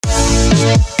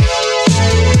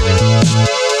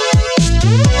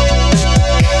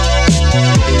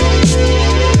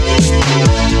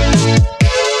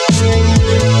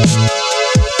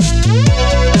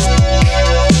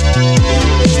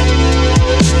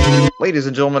Ladies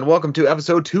and gentlemen, welcome to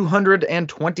episode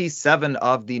 227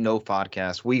 of the No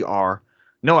Podcast. We are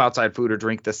No Outside Food or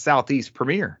Drink, the Southeast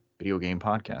premier video game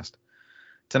podcast.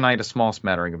 Tonight, a small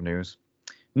smattering of news.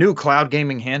 New cloud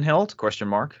gaming handheld? Question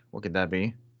mark. What could that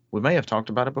be? We may have talked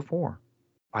about it before.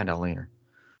 Find out later.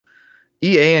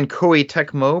 EA and Koei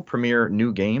Tecmo premiere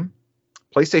new game.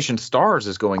 PlayStation Stars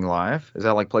is going live. Is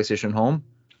that like PlayStation Home?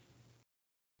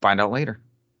 Find out later.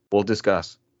 We'll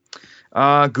discuss.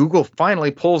 Google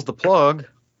finally pulls the plug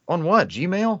on what?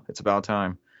 Gmail? It's about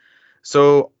time.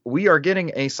 So we are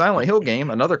getting a Silent Hill game.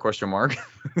 Another question mark.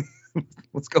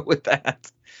 Let's go with that.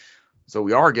 So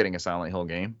we are getting a Silent Hill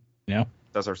game. Yeah.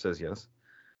 Cesar says yes.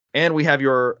 And we have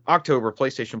your October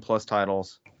PlayStation Plus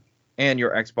titles and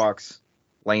your Xbox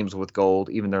lames with gold,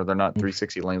 even though they're not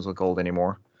 360 lames with gold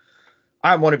anymore.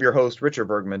 I'm one of your hosts, Richard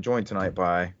Bergman, joined tonight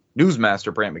by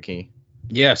Newsmaster Brant McKee.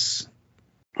 Yes.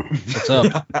 What's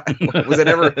up? Was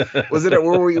it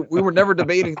where we were never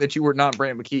debating that you were not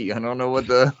Brant McKee? I don't know what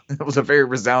it was a very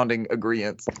resounding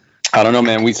agreement. I don't know,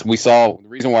 man. We saw the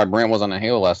reason why Brant was on the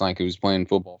Halo last night. He was playing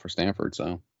football for Stanford,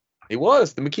 so he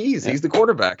was the McKees. Yeah. He's the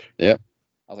quarterback. Yep.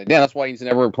 I was like, damn, that's why he's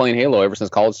never playing Halo ever since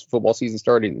college football season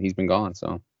started. He's been gone,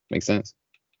 so makes sense.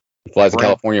 He flies to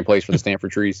California, plays for the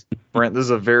Stanford Trees. Brant, this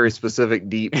is a very specific,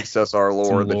 deep SSR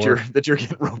lore that you're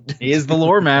getting roped into. He is the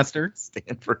lore master.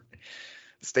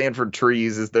 Stanford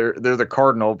Trees they're the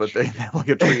cardinal, but they look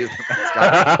at trees as the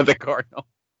mascot. The cardinal.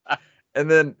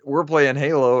 And then we're playing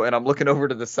Halo, and I'm looking over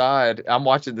to the side. I'm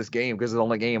watching this game because it's the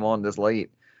only game on this late,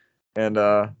 and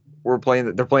they're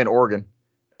playing Oregon,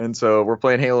 and so we're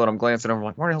playing Halo, and I'm glancing over, I'm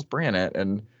like, where the hell's Brant at?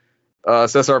 And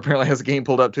Cesar apparently has a game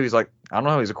pulled up too. He's like, I don't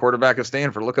know, he's a quarterback of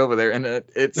Stanford. Look over there, and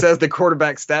it says the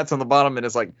quarterback stats on the bottom, and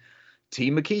it's like T.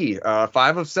 McKee,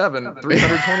 5 of 7,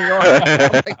 320 yards.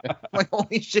 I'm like,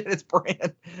 holy shit, it's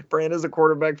Brant. Brant is a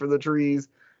quarterback for the Trees.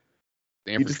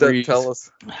 Stanford You just doesn't Trees. tell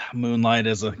us. Moonlight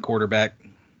as a quarterback.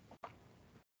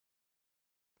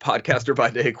 Podcaster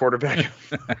by day, quarterback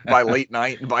by late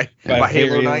night, by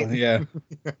Halo night. Yeah.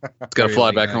 It's got to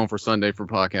fly back home for Sunday for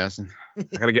podcasting.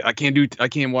 I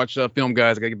can't watch film,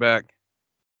 guys. I gotta get back.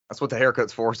 That's what the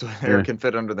haircut's for, so the hair can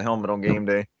fit under the helmet on game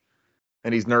day.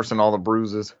 And he's nursing all the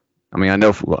bruises. I mean, I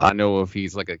know if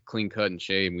he's like a clean cut and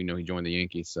shave, we know he joined the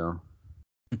Yankees. So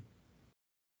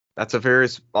that's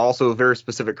also a very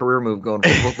specific career move going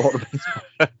from football to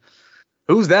baseball.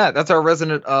 Who's that? That's our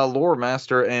resident lore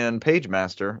master and page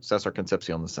master, Cesar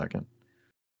Concepcion II.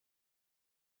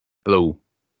 Hello.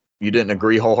 You didn't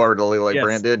agree wholeheartedly like Yes.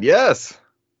 Brant did? Yes.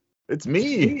 It's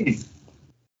me.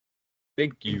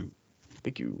 Thank you.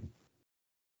 Thank you.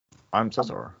 I'm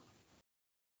Cesar.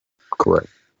 Correct.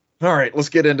 All right, let's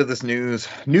get into this news.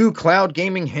 New cloud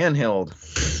gaming handheld.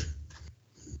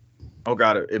 Oh,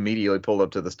 God, it immediately pulled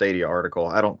up to the Stadia article.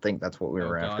 I don't think that's what we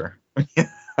were after.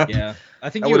 Yeah, I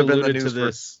think That you would have been the alluded to news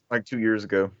this. like 2 years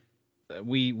ago.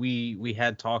 We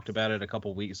had talked about it a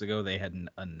couple weeks ago. They hadn't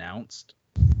announced.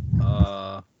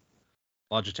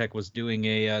 Logitech was doing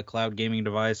a cloud gaming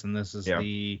device, and this is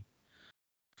the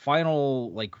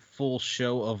final full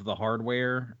show of the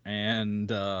hardware,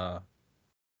 and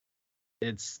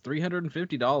it's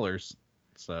 $350.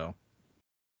 So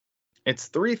It's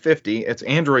 $350. It's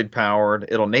Android powered.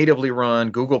 It'll natively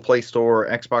run Google Play Store,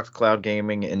 Xbox Cloud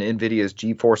Gaming, and NVIDIA's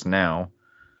GeForce Now.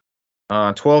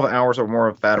 12 hours or more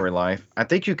of battery life. I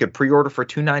think you could pre-order for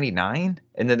 $299,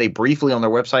 and then they briefly on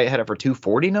their website had it for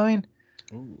 $249,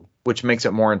 which makes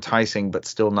it more enticing, but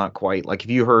still not quite. Like if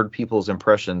you heard people's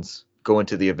impressions go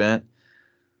into the event,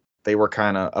 they were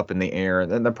kind of up in the air.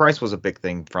 And the price was a big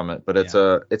thing from it, but it's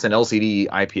an LCD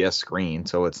IPS screen,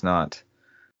 so it's not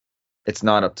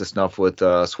up to snuff with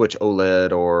Switch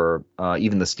OLED or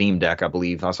even the Steam Deck. I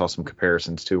believe I saw some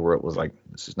comparisons too where it was like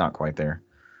this is not quite there.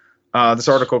 This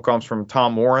article comes from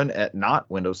Tom Warren at Not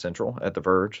Windows Central at The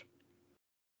Verge.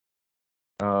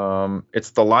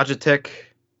 It's the Logitech.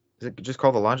 Is it just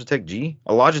called the Logitech G?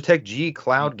 A Logitech G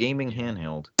cloud gaming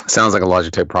handheld. Sounds like a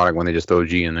Logitech product when they just throw a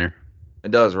G in there. It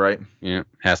does, right? Yeah,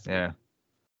 has to. Yeah.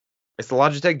 It's the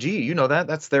Logitech G. You know that.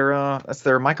 That's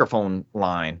their microphone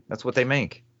line. That's what they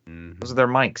make. Mm-hmm. Those are their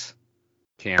mics.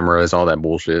 Cameras, all that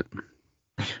bullshit.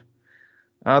 The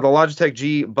Logitech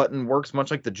G button works much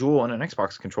like the Jewel on an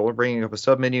Xbox controller, bringing up a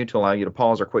submenu to allow you to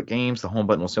pause or quit games. The home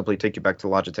button will simply take you back to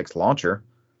Logitech's launcher.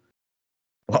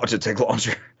 Logitech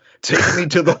launcher. Take me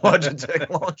to the Logitech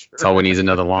launcher. That's all we need is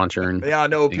another launcher. Yeah, I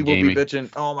know. in People gaming. be bitching.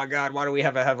 Oh, my God. Why do we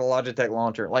have a Logitech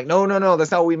launcher? Like, no.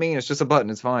 That's not what we mean. It's just a button.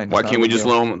 It's fine. Why It's can't not we a big just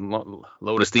deal.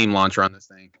 load a Steam launcher on this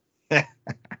thing?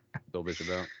 Still bitch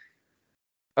about.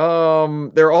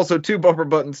 There are also 2 bumper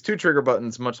buttons, 2 trigger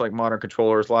buttons, much like modern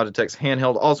controllers. Logitech's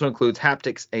handheld also includes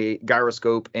haptics, a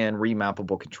gyroscope, and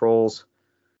remappable controls.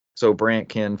 So Brant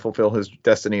can fulfill his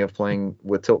destiny of playing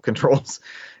with tilt controls.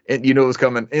 And you know what's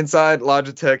coming. Inside,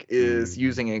 Logitech is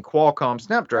using a Qualcomm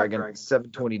Snapdragon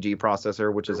 720G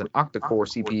processor, which is an octa-core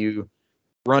CPU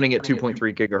running at 2.3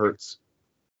 gigahertz,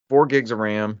 4 gigs of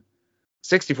RAM,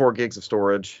 64 gigs of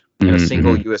storage, and a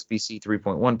single USB-C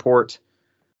 3.1 port,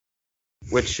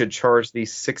 which should charge the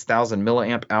 6,000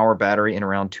 milliamp hour battery in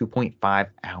around 2.5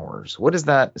 hours. What is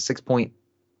that? 6,000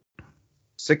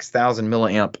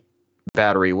 milliamp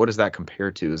battery. What does that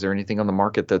compare to? Is there anything on the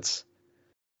market that's...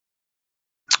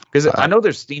 Because I know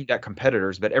there's Steam Deck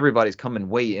competitors, but everybody's coming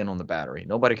way in on the battery.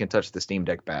 Nobody can touch the Steam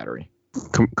Deck battery.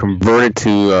 Converted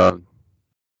to,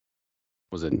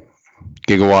 was it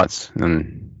gigawatts?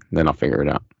 And then I'll figure it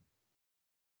out.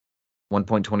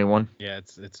 1.21? Yeah,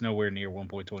 it's nowhere near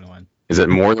 1.21. Is it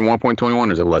more than 1.21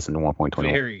 or is it less than 1.21?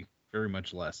 Very, very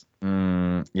much less.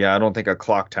 Yeah, I don't think a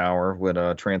clock tower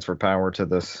would transfer power to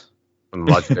this. From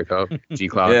the Logitech Hub, G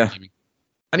Cloud. Yeah.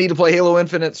 I need to play Halo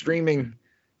Infinite streaming.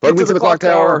 Plug me to the clock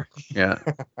tower. Yeah.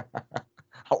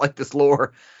 I like this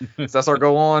lore. Does SR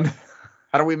go on?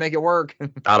 How do we make it work?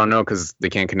 I don't know, because they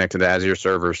can't connect to the Azure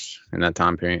servers in that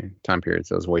time period.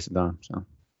 So it's a waste of time. So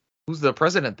who's the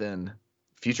president then?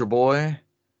 Future boy?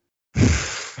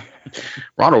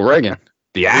 Ronald Reagan.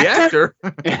 The actor?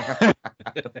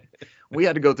 We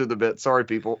had to go through the bit. Sorry,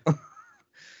 people.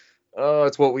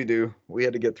 It's what we do. We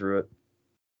had to get through it.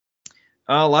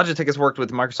 Logitech has worked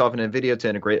with Microsoft and NVIDIA to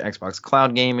integrate Xbox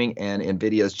Cloud Gaming and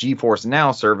NVIDIA's GeForce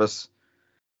Now service.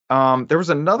 There was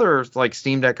another like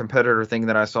Steam Deck competitor thing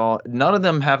that I saw. None of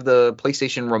them have the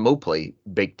PlayStation Remote Play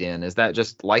baked in. Is that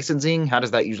just licensing? How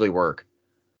does that usually work?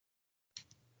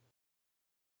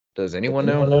 Does anyone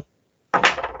know?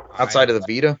 Outside of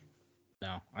the Vita?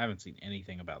 No, I haven't seen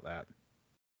anything about that.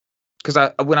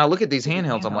 Because when I look at these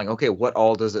handhelds, I'm like, okay, what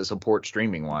all does it support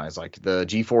streaming wise? Like the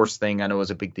GeForce thing, I know is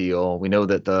a big deal. We know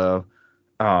that the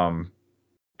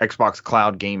Xbox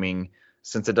Cloud Gaming,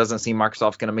 since it doesn't seem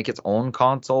Microsoft's going to make its own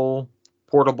console,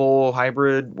 portable,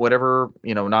 hybrid, whatever,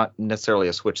 not necessarily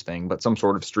a Switch thing, but some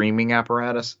sort of streaming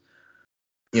apparatus.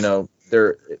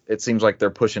 It seems like they're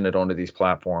pushing it onto these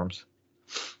platforms.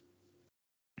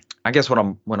 I guess what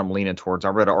I'm leaning towards, I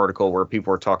read an article where people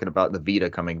were talking about the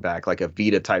Vita coming back, like a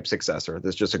Vita type successor.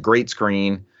 There's just a great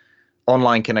screen,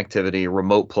 online connectivity,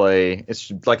 remote play.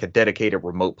 It's like a dedicated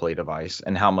remote play device,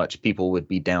 and how much people would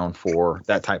be down for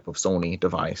that type of Sony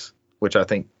device, which I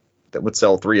think that would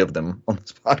sell 3 of them on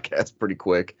this podcast pretty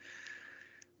quick.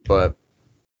 But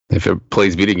if it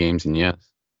plays video games, then yes.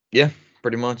 Yeah,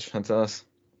 pretty much. That's us.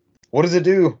 What does it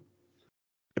do?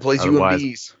 It plays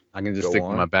UMBs. I can just stick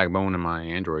with my backbone and my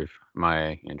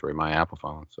my Apple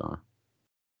phone. So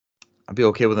I'd be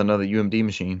okay with another UMD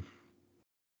machine.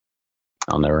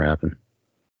 That'll never happen.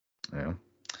 Yeah.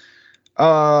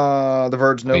 The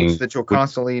Verge notes that you'll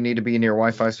constantly need to be near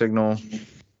Wi-Fi signal.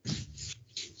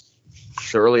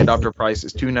 The early adopter price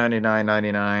is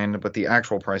 $299.99, but the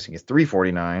actual pricing is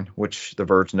 $349, which the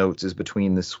Verge notes is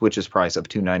between the Switch's price of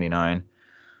 $299 and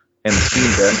the Steam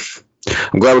Deck.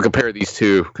 I'm glad we compared these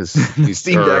two, because these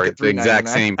are the exact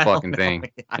same fucking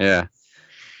thing. Yeah.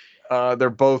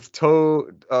 They're both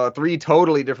 3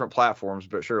 totally different platforms,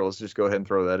 but sure, let's just go ahead and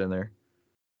throw that in there.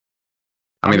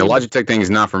 I mean, the Logitech thing is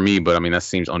not for me, but I mean, that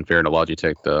seems unfair to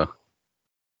Logitech to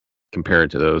compare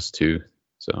it to those two.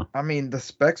 So I mean, the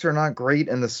specs are not great,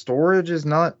 and the storage is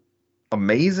not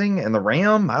amazing, and the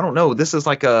RAM, I don't know. This is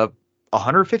like a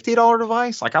 $150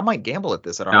 device. Like I might gamble at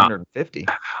this at $150.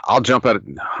 I'll jump at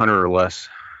 100 or less.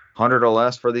 100 or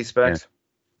less for these specs.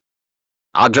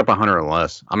 Yeah. I'll jump 100 or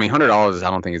less. I mean, $100. I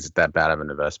don't think it's that bad of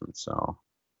an investment. So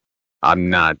I'm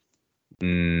not. I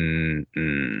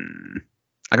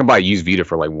can buy a used Vita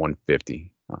for like $150.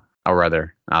 I'd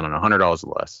rather, I don't know, $100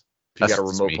 or less. You got a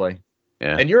remote play.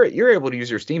 Yeah. And you're able to use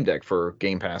your Steam Deck for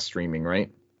Game Pass streaming,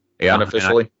 right? Yeah.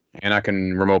 Unofficially. And I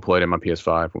can remote play it in my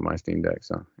PS5 with my Steam Deck.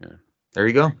 So yeah. There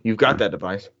you go. You've got that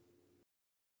device.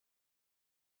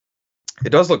 It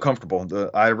does look comfortable.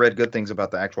 I read good things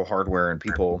about the actual hardware and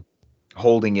people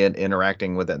holding it,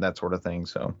 interacting with it, that sort of thing.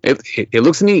 So it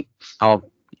looks neat.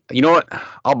 You know what?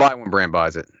 I'll buy it when Brant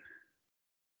buys it.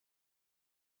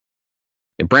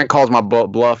 If Brant calls my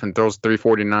bluff and throws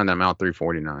 $349, then I'm out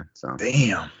 $349. So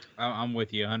damn. I'm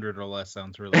with you. 100 or less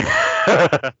sounds really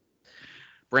good.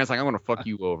 Brant's like, I'm gonna fuck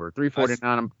you over. $349.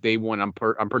 I'm day one. I'm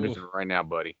producing it right now,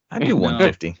 buddy. I do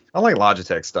 150. I like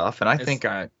Logitech stuff, and I think do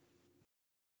I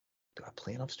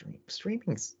play enough streaming?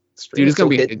 Dude, it's gonna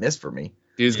be hit and miss for me.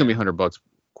 Dude, it's gonna be $100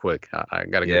 quick. I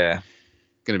gotta get. Yeah.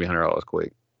 It's gonna be $100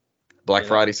 quick. Black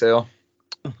Friday sale.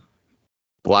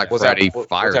 Black Friday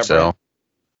fire sale.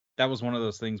 That was one of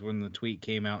those things when the tweet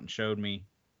came out and showed me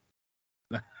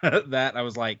that I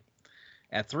was like,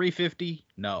 at $350,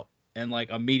 no. And like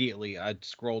immediately I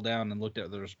scrolled down and looked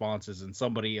at the responses, and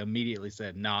somebody immediately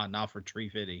said, nah, not for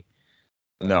 $350.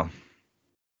 No,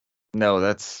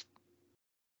 that's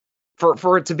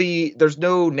for it to be. There's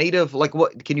no native, like,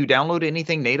 what can you download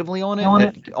anything natively on it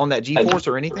on that GeForce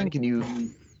or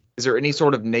anything? Is there any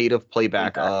sort of native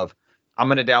playback of, I'm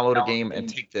going to download a game and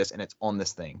take this and it's on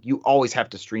this thing? You always have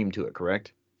to stream to it,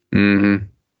 correct? Mm-hmm.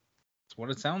 That's what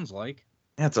it sounds like.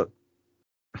 Yeah,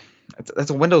 that's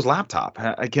a Windows laptop.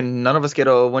 Can none of us get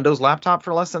a Windows laptop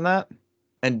for less than that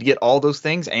and get all those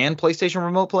things and PlayStation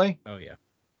Remote Play? Oh yeah.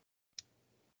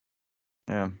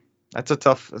 Yeah, that's a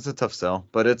tough sell,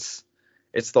 but it's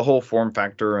the whole form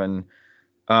factor. And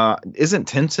isn't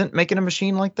Tencent making a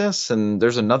machine like this? And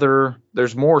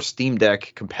there's more Steam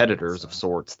Deck competitors of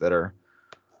sorts that are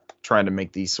trying to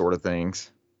make these sort of things.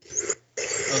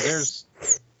 Oh,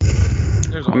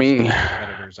 there's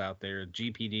competitors out there,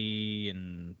 GPD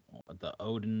and the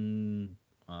Odin.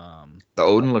 The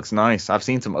Odin looks nice. I've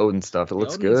seen some Odin stuff. It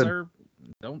looks good.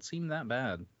 Don't seem that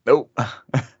bad. Nope.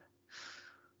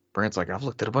 Brant's like, I've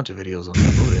looked at a bunch of videos on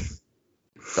the Odin.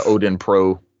 The Odin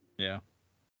Pro. Yeah.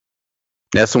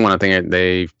 That's the one I think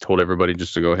they told everybody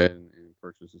just to go ahead and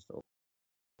purchase and stuff.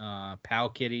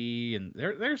 Powkitty, and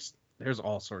there's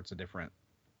all sorts of different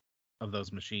of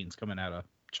those machines coming out of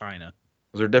China.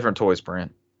 Those are different toys,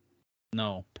 Brant.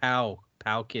 No,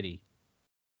 Powkitty.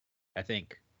 I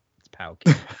think it's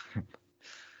Powkitty.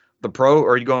 The Pro?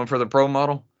 Are you going for the Pro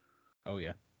model? Oh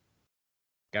yeah.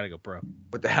 Gotta go Pro.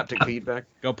 With the haptic feedback?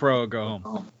 Go Pro or go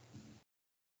home.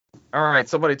 All right,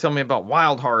 somebody tell me about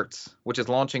Wild Hearts, which is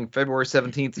launching February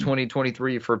 17th,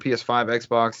 2023 for PS5,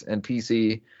 Xbox, and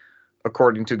PC,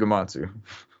 according to Gematsu.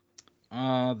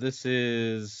 This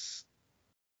is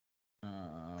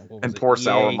and Poor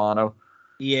Sour Mono.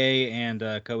 EA and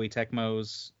Koei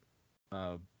Tecmo's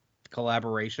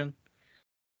collaboration.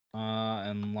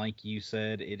 And like you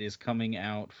said, it is coming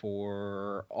out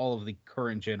for all of the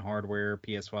current gen hardware,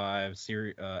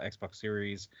 PS5, Xbox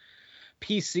Series,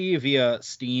 PC via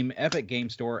Steam, Epic Game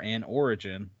Store, and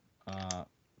Origin,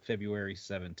 February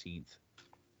 17th,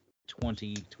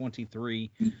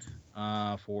 2023,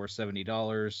 for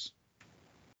 $70.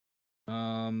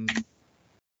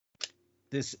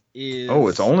 This is... Oh,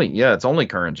 it's only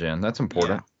current gen. That's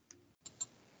important. Yeah.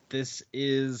 This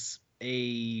is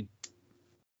a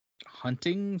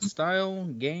hunting style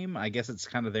game. I guess it's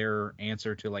kind of their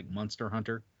answer to like Monster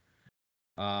Hunter.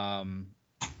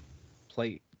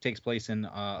 Takes place in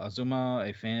Azuma,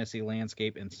 a fantasy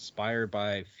landscape inspired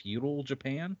by feudal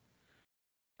Japan.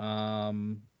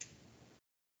 And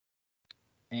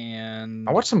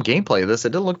I watched some gameplay of this. It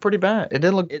didn't look pretty bad. It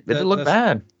didn't look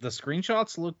bad. The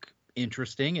screenshots look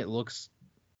interesting. It looks.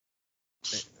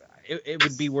 It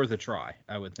would be worth a try,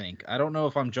 I would think. I don't know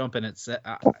if I'm jumping at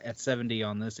 70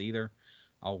 on this either.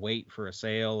 I'll wait for a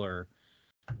sale or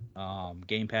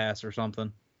Game Pass or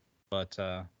something. But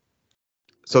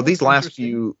so these last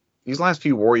few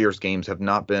Warriors games have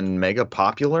not been mega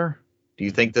popular. Do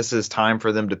you think this is time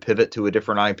for them to pivot to a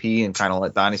different IP and kind of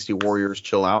let Dynasty Warriors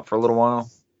chill out for a little while?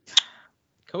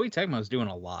 Koei Tecmo is doing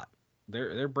a lot.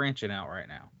 They're branching out right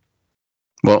now.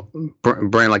 Well,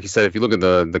 Brand, like you said, if you look at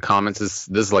the comments, this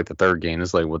is like the third game.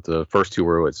 It's like what the first two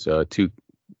were. It's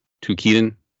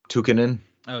Tukinen.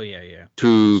 Oh yeah.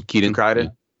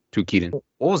 Tukinen. What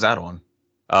was that on?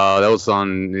 That was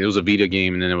on. It was a Vita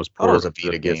game, and then it was. It was a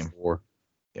Vita game.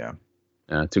 Yeah.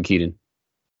 Tukinen.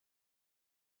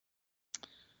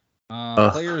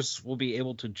 Players will be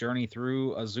able to journey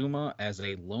through Azuma as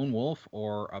a lone wolf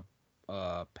or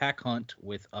a pack hunt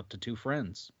with up to 2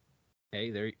 friends. Hey,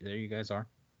 there you guys are.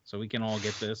 So we can all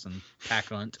get this and pack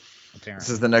hunt. Apparently. This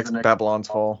is the next Babylon's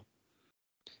Fall.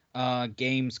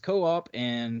 Games co-op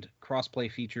and cross-play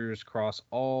features across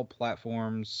all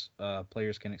platforms.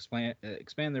 Players can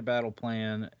expand their battle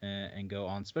plan and go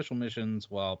on special missions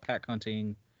while pack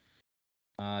hunting.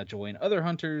 Join other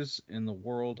hunters in the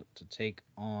world to take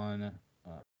on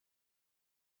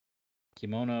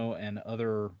Kimono and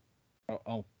other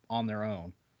on their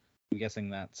own. I'm guessing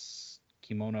that's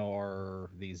Kimono are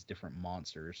these different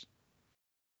monsters.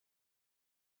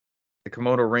 The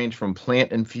Komodo range from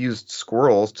plant-infused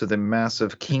squirrels to the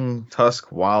massive king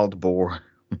tusk wild boar.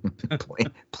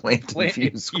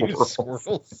 Plant-infused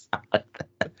squirrels.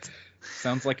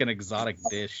 Sounds like an exotic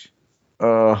dish.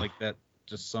 Like that,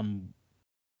 just some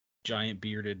giant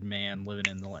bearded man living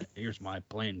in the land. Here's my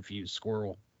plant-infused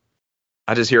squirrel.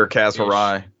 I just hear a Kaz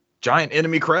Hirai. Giant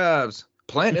enemy crabs.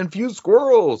 Plant-infused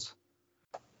squirrels.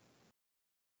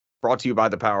 Brought to you by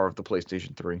the power of the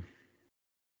PlayStation 3.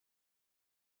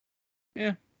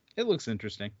 Yeah, it looks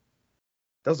interesting.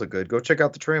 Does look good. Go check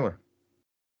out the trailer.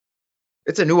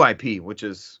 It's a new IP, which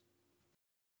is,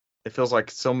 it feels like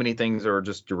so many things are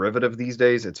just derivative these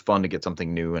days. It's fun to get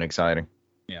something new and exciting.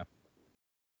 Yeah.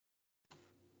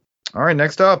 All right,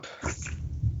 next up,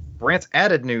 Brant's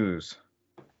added news.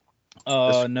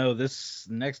 No, this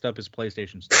next up is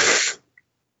PlayStation Store.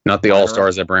 Not the All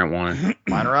Stars that Brant wanted.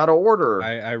 Mine are out of order.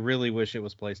 I really wish it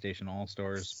was PlayStation All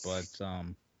Stars, but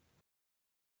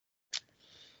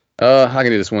I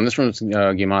can do this one. This one's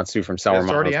Gematsu from Sour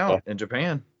It's already out in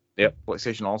Japan. Yep.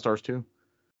 PlayStation All Stars 2.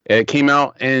 It came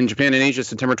out in Japan and Asia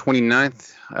September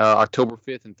 29th, October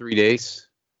 5th in 3 days.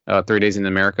 3 days in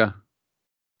America.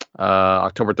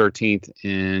 October 13th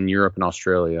in Europe and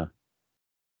Australia.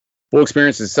 Full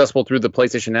experience is accessible through the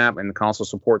PlayStation app, and the console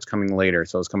support's coming later,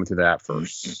 so it's coming through the app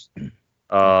first.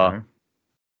 We're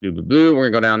gonna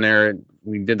go down there.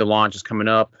 We did the launch, is coming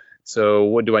up. So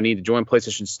what do I need to join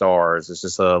PlayStation Stars? It's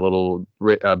just a little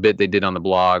bit they did on the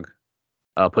blog.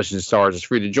 PlayStation Stars is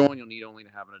free to join. You'll need only to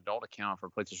have an adult account for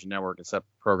PlayStation Network, accept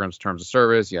programs, terms of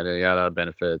service, yada yada,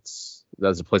 benefits.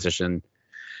 That's a PlayStation.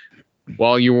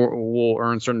 While you will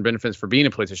earn certain benefits for being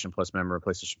a PlayStation Plus member,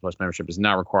 PlayStation Plus membership is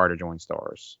not required to join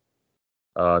Stars.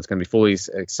 It's going to be fully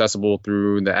accessible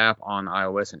through the app on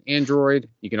iOS and Android.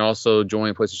 You can also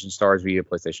join PlayStation Stars via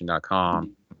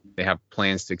PlayStation.com. They have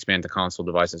plans to expand to console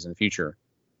devices in the future.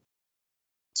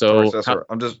 So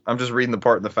I'm just reading the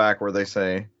part in the fact where they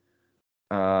say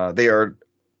they are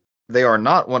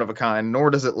not one of a kind, nor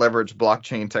does it leverage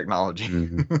blockchain technology.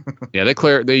 Mm-hmm. Yeah,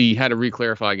 they had to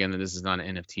re-clarify again that this is not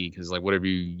an NFT because like whatever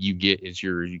you get is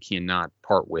yours. You cannot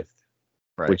part with.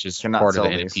 Right. Which is part of the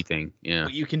NFT thing. Yeah.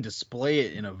 But you can display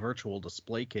it in a virtual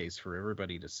display case for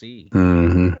everybody to see.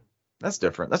 Mm-hmm. That's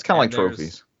different. That's kind of like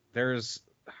trophies. There was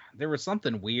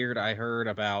something weird I heard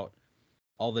about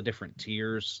all the different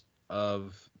tiers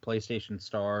of PlayStation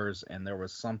Stars, and there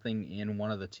was something in one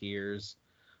of the tiers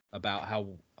about how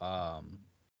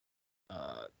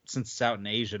since it's out in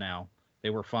Asia now, they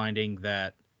were finding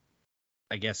that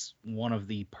I guess one of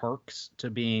the perks to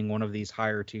being one of these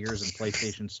higher tiers in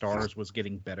PlayStation Stars was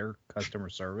getting better customer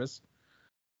service.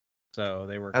 So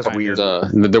they were. That's weird.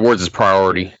 The words is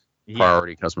priority. Yeah.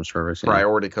 Priority customer service. Yeah.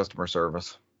 Priority customer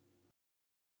service.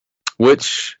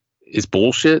 Which is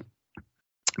bullshit,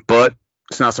 but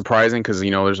it's not surprising because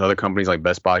there's other companies like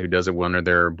Best Buy who does it under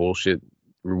their bullshit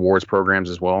rewards programs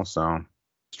as well. So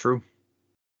it's true.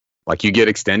 Like you get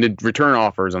extended return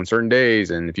offers on certain days,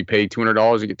 and if you pay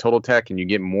 $200, you get Total Tech, and you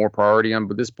get more priority on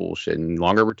this bullshit and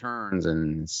longer returns,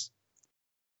 and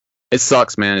it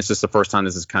sucks, man. It's just the first time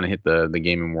this has kind of hit the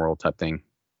gaming world type thing.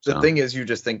 The thing is, you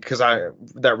just think because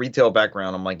that retail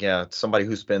background, I'm like, yeah, somebody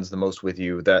who spends the most with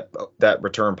you, that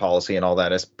return policy and all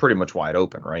that is pretty much wide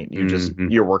open, right?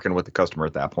 You're working with the customer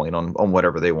at that point on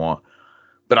whatever they want.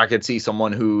 But I could see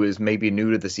someone who is maybe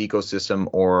new to this ecosystem,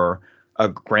 or a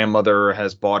grandmother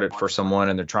has bought it for someone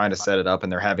and they're trying to set it up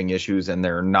and they're having issues and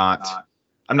they're not.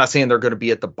 I'm not saying they're going to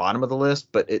be at the bottom of the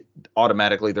list, but it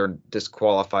automatically they're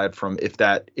disqualified from if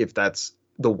that's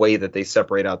the way that they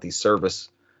separate out these service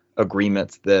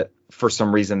agreements, that for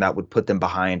some reason that would put them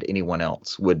behind anyone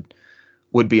else would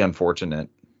be unfortunate.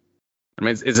 I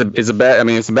mean, it's a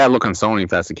bad look on Sony if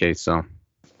that's the case. So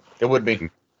it would be.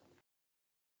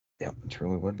 Yeah, it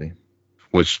truly would be.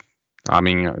 Which, I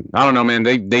mean, I don't know, man.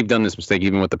 They've done this mistake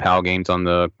even with the PAL games on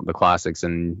the classics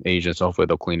in Asia. So hopefully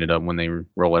they'll clean it up when they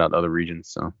roll it out to other regions.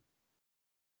 So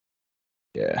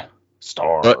yeah,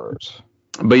 Stars.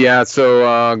 But yeah,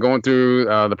 so going through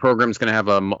the program's going to have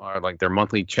like their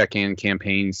monthly check-in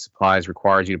campaign. Supplies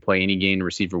requires you to play any game to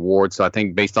receive rewards. So I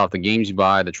think based off the games you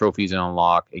buy, the trophies you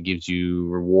unlock, it gives you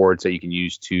rewards that you can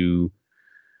use to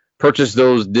purchase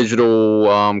those digital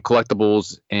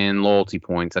collectibles and loyalty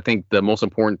points. I think the most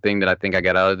important thing that I think I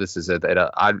got out of this is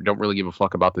that I don't really give a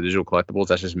fuck about the digital collectibles.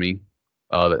 That's just me.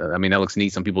 I mean, that looks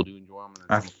neat. Some people do enjoy them.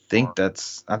 I think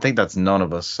that's none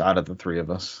of us out of the three of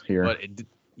us here. But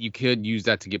you could use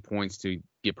that to get points to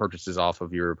get purchases off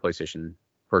of your PlayStation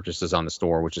purchases on the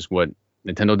store, which is what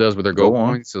Nintendo does with their Go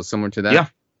points. So similar to that. Yeah.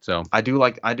 So I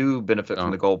do benefit from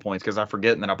the gold points because I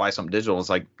forget and then I buy something digital. It's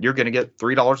like, you're going to get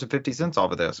 $3.50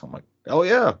 off of this. I'm like, oh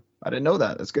yeah, I didn't know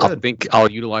that. That's good. I think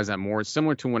I'll utilize that more. It's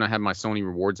similar to when I had my Sony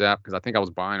Rewards app, because I think I was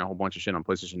buying a whole bunch of shit on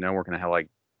PlayStation Network and I had like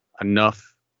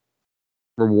enough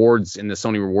rewards in the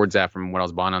Sony Rewards app from what I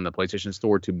was buying on the PlayStation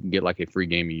Store to get like a free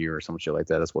game a year or some shit like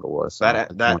that. That's what it was. So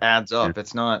that adds up.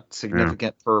 It's not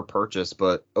significant per purchase,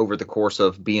 but over the course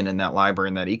of being in that library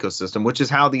and that ecosystem, which is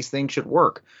how these things should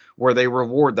work, where they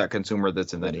reward that consumer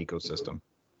that's in that ecosystem.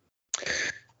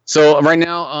 So right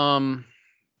now,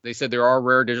 They said there are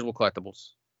rare digital collectibles.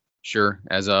 Sure,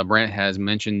 as Brant has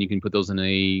mentioned, you can put those in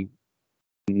a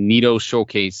Nito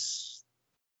showcase,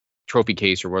 trophy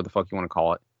case, or whatever the fuck you want to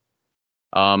call it.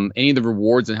 Any of the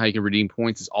rewards and how you can redeem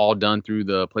points is all done through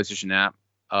the PlayStation app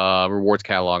rewards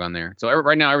catalog on there. So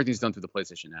right now everything's done through the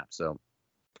PlayStation app. So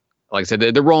like I said,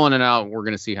 they're rolling it out. We're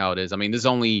gonna see how it is. I mean, this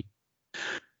only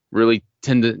really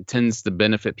tends to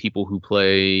benefit people who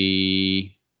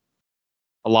play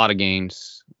a lot of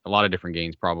games, a lot of different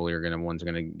games. Probably are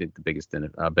gonna get the biggest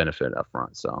benefit up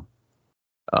front. So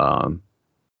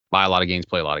buy a lot of games,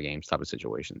 play a lot of games type of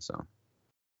situation. So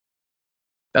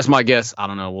that's my guess. I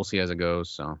don't know. We'll see as it goes.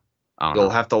 So I don't know.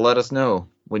 You'll have to let us know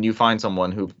when you find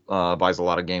someone who buys a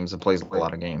lot of games and plays a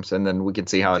lot of games, and then we can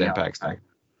see how it impacts them.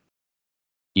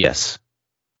 Yes.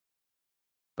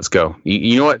 Let's go.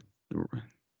 You know what?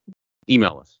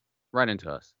 Email us. Write into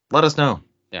us. Let us know.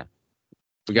 Yeah.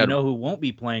 We got. You know who won't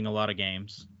be playing a lot of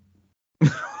games?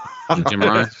 Jim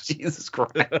Ryan. Jesus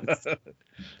Christ.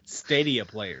 Stadia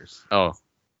players. Oh.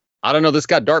 I don't know. This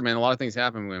got dark, man. A lot of things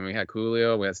happened when we had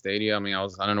Coolio, we had Stadia. I mean, I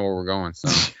don't know where we're going. So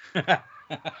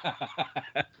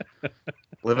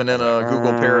living in a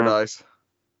Google paradise.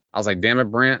 I was like, damn it,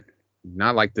 Brant.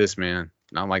 Not like this, man.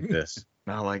 Not like this.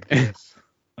 Not like this.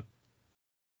 Is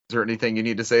there anything you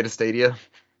need to say to Stadia?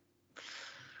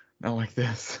 Not like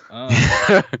this.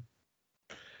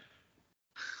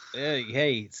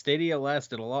 Hey, Stadia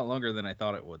lasted a lot longer than I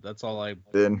thought it would. That's all I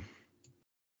did.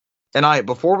 And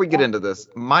before we get into this,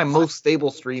 my most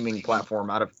stable streaming platform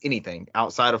out of anything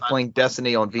outside of playing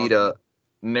Destiny on Vita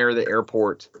near the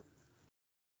airport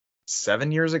 8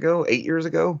 years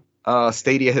ago,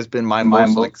 Stadia has been my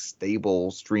most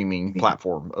stable streaming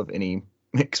platform of any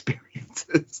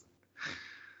experiences.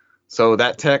 So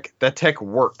that tech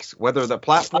works, whether the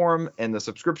platform and the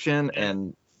subscription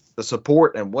and the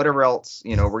support and whatever else,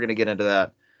 we're going to get into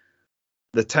that.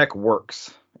 The tech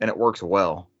works, and it works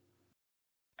well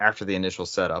after the initial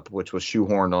setup, which was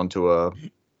shoehorned onto a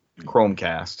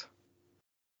Chromecast.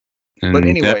 But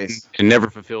anyways, it never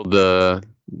fulfilled the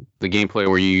gameplay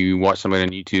where you watch somebody on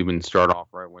YouTube and start off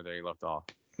right where they left off.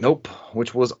 Nope,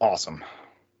 which was awesome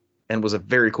and was a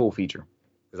very cool feature.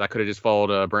 Because I could have just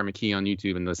followed Brent McKee on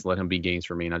YouTube and just let him beat games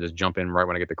for me, and I just jump in right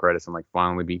when I get the credits and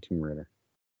finally beat Tomb Raider.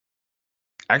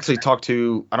 I actually talked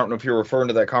to, I don't know if you're referring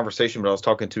to that conversation, but I was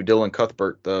talking to Dylan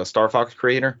Cuthbert, the Star Fox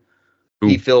creator. Ooh.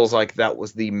 He feels like that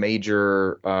was the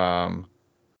major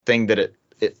thing that it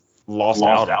lost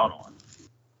out on.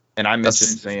 And I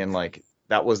mentioned saying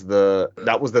that was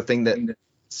the thing that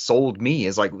sold me,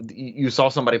 is like you saw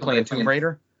somebody playing Tomb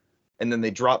Raider and then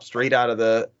they dropped straight out of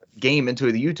the game into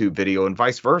the YouTube video and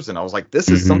vice versa. And I was like, this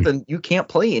is something you can't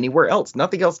play anywhere else.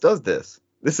 Nothing else does this.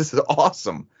 This is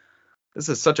awesome. This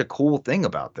is such a cool thing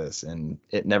about this. And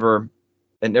it never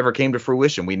came to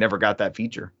fruition. We never got that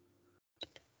feature.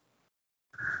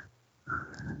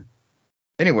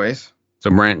 Anyways. So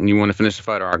Brant, you want to finish the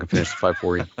fight, or I can finish the fight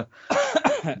for you?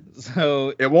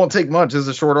 So it won't take much. It's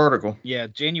a short article. Yeah,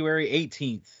 January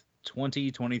 18th,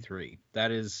 2023.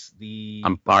 That is the.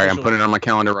 I'm putting it on my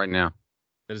calendar right now.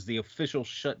 That is the official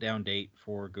shutdown date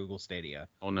for Google Stadia.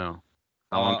 Oh no!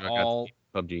 How long do I got to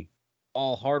PUBG?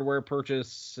 All hardware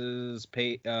purchases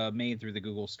made through the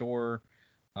Google Store,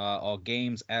 all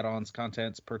games, add-ons,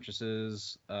 contents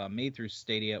purchases made through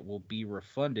Stadia will be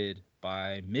refunded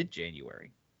by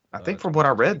mid-January. I think from what I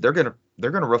read, they're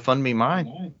gonna refund me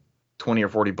mine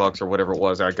 $20 or $40 or whatever it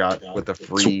was I got with the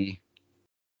free.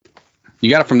 You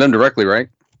got it from them directly, right?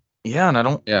 Yeah, and I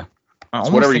don't. Yeah.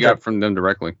 So whatever you got from them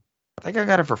directly. I think I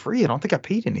got it for free. I don't think I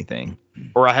paid anything,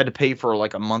 or I had to pay for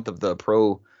like a month of the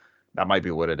Pro. That might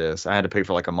be what it is. I had to pay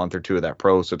for like a month or two of that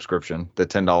Pro subscription, the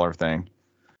 $10 thing.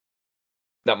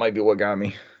 That might be what got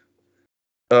me.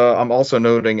 I'm also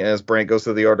noting, as Brant goes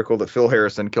through the article, that Phil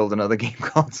Harrison killed another game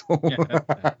console. God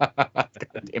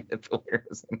damn it, Phil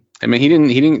Harrison. I mean, he didn't.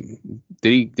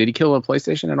 Did he kill a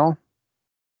PlayStation at all?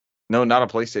 No, not a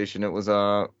PlayStation. It was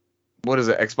what is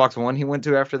it? Xbox One. He went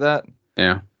to after that.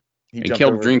 Yeah. He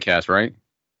killed Dreamcast, right?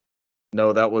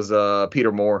 No, that was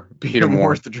Peter Moore. Peter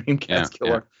Moore's the Dreamcast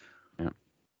killer. Yeah.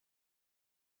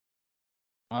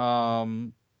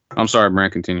 I'm sorry,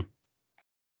 Brant. Continue.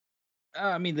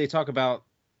 I mean, they talk about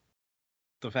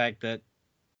the fact that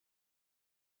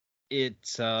it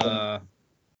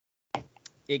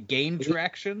gained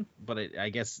traction, but I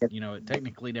guess it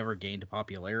technically never gained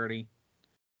popularity.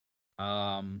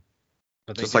 But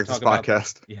they just like this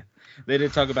podcast. They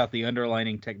did talk about the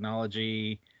underlying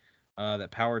technology that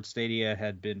powered Stadia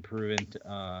had been proven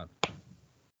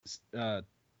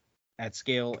at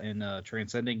scale in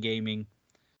transcending gaming.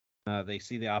 They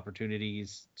see the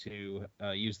opportunities to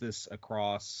use this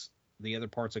across the other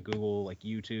parts of Google, like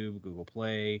YouTube, Google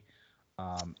Play,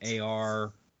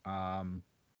 AR,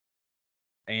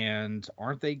 and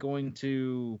aren't they going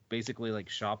to basically like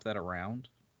shop that around?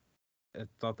 I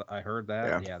thought that I heard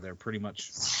that. Yeah, they're pretty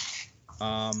much.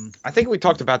 I think we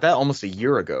talked about that almost a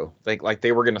year ago. Like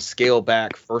they were going to scale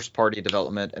back first party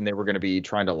development, and they were going to be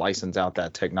trying to license out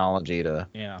that technology to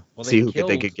see who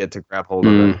they could get to grab hold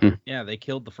of it. Yeah, they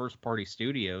killed the first party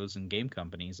studios and game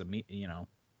companies, you know.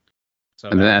 So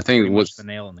and then I think it was the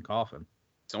nail in the coffin.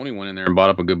 Sony went in there and bought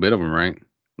up a good bit of them, right?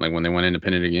 Like when they went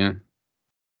independent again.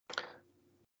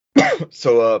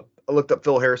 So I looked up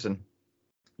Phil Harrison.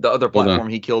 The other platform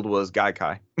he killed was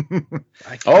Gaikai.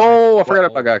 I forgot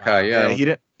about Gaikai. Yeah, he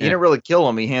didn't really kill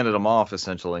him. He handed him off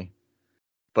essentially.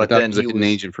 But then he was a hidden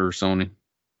agent for Sony.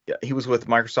 Yeah, he was with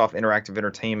Microsoft Interactive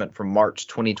Entertainment from March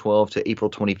 2012 to April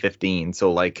 2015.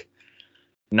 So like,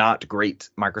 not great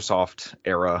Microsoft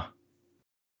era.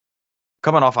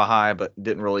 Coming off a high, but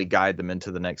didn't really guide them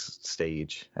into the next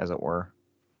stage, as it were.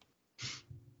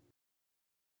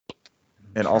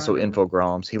 And also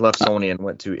Infogrames. He left Sony and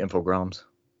went to Infogrames.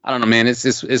 I don't know, man.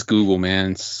 It's Google,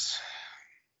 man. It's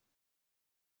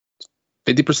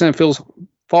 50% Phil's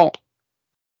fault.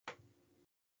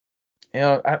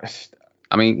 Yeah,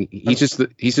 I mean, he's just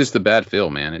the bad Phil,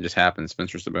 man. It just happens.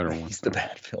 Spencer's the better one. He's the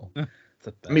bad Phil.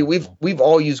 I mean, we've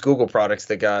all used Google products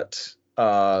that got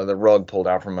the rug pulled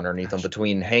out from underneath them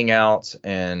between Hangouts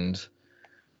and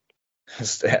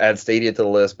add Stadia to the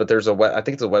list. But there's I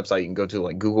think it's a website you can go to,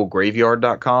 like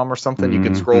googlegraveyard.com or something. You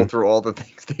can scroll through all the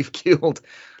things they've killed.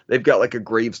 They've got like a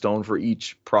gravestone for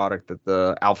each product that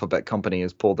the Alphabet company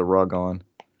has pulled the rug on.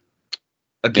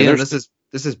 Again, this is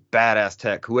badass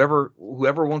tech. Whoever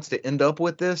wants to end up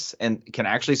with this and can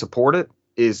actually support it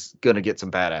is gonna get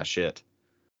some badass shit.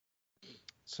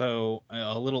 So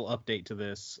a little update to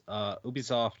this: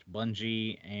 Ubisoft,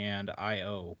 Bungie, and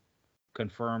IO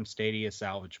confirmed Stadia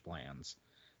salvage plans.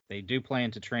 They do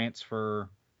plan to transfer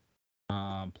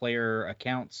player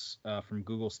accounts from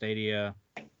Google Stadia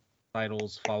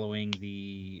titles following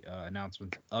the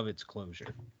announcement of its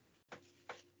closure.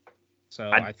 So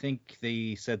I think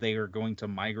they said they are going to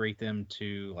migrate them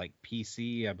to like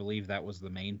PC. I believe that was the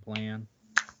main plan.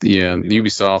 Yeah,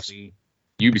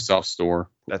 Ubisoft store.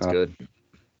 That's good.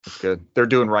 That's good. They're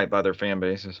doing right by their fan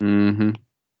bases. Mm-hmm.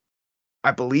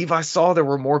 I believe I saw there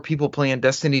were more people playing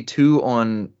Destiny 2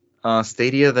 on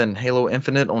Stadia than Halo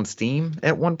Infinite on Steam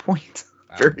at one point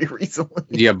very recently.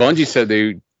 Yeah, Bungie said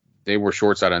they were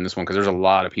short-sighted on this one because there's a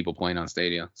lot of people playing on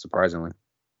Stadia, surprisingly.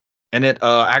 And it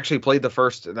actually played the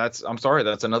first. That's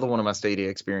another one of my Stadia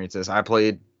experiences. I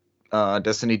played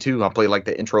Destiny 2. I played like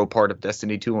the intro part of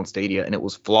Destiny 2 on Stadia, and it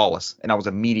was flawless. And I was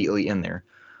immediately in there.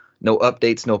 No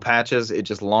updates, no patches. It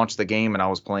just launched the game, and I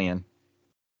was playing.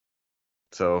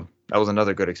 So that was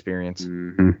another good experience.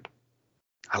 Mm-hmm.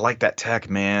 I like that tech,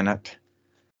 man.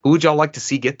 Who would y'all like to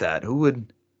see get that?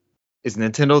 Is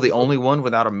Nintendo the only one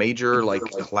without a major like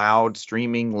cloud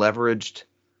streaming leveraged?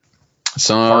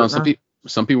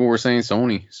 Some people were saying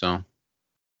Sony, so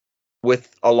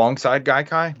with alongside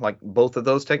Gaikai, like both of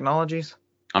those technologies.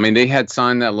 I mean, they had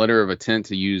signed that letter of intent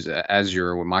to use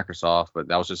Azure with Microsoft, but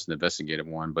that was just an investigative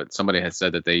one. But somebody had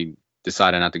said that they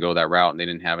decided not to go that route, and they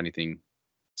didn't have anything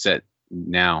set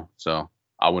now, so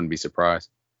I wouldn't be surprised.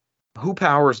 Do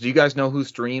you guys know who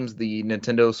streams the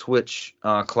Nintendo Switch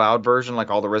cloud version, like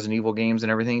all the Resident Evil games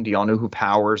and everything? Do y'all know who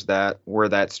powers that, where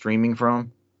that's streaming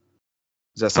from?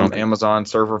 Is that some Amazon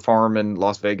server farm in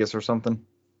Las Vegas or something?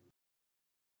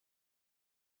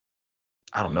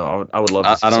 I don't know. I would love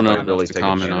to see somebody really take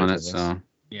comment on it. So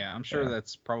yeah, I'm sure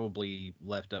that's probably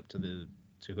left up to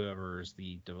whoever is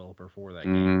the developer for that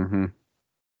game. Mm-hmm.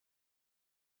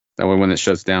 That way, when it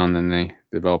shuts down, then the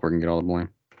developer can get all the blame.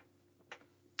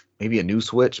 Maybe a new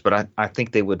Switch, but I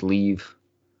think they would leave.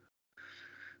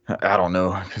 I don't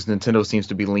know, because Nintendo seems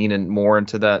to be leaning more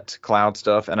into that cloud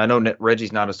stuff. And I know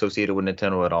Reggie's not associated with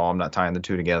Nintendo at all. I'm not tying the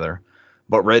two together.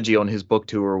 But Reggie on his book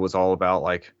tour was all about,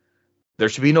 like, there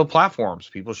should be no platforms.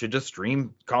 People should just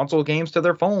stream console games to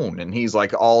their phone. And he's,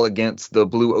 like, all against the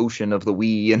blue ocean of the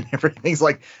Wii and everything. He's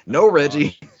like, no,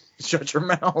 Reggie, shut your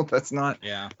mouth. That's not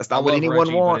what anyone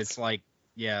Reggie, wants. But it's like,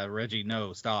 yeah, Reggie,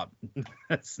 no, stop.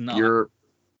 That's not.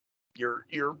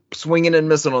 You're swinging and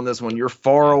missing on this one. You're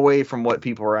far away from what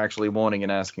people are actually wanting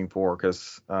and asking for,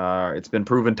 because it's been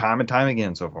proven time and time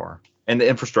again so far, and the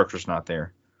infrastructure's not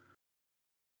there.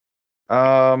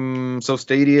 So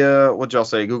Stadia, what'd y'all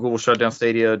say? Google will shut down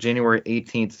Stadia January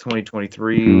 18th,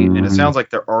 2023, and it sounds like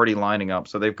they're already lining up.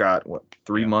 So they've got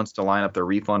 3 months to line up their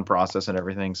refund process and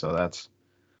everything. So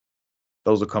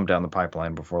those will come down the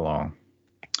pipeline before long.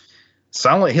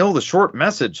 Silent Hill, the short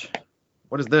message.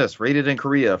 What is this? Rated in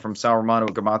Korea from Saruman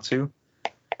Gamatsu.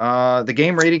 The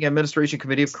Game Rating Administration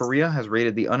Committee of Korea has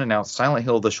rated the unannounced Silent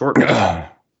Hill the short mission.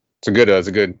 It's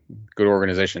a good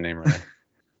organization name right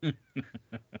there.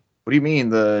 What do you mean,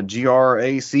 the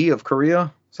GRAC of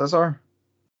Korea, Cesar?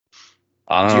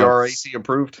 I don't know. GRAC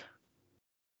approved?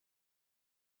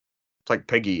 It's like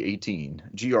Peggy 18.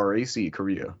 GRAC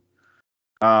Korea.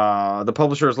 The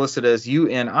publisher is listed as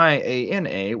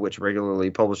UNIANA, which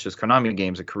regularly publishes Konami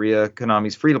games in Korea.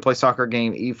 Konami's free-to-play soccer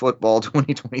game eFootball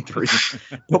 2023,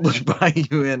 published by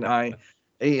UNIANA,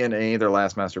 their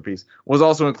last masterpiece, was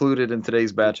also included in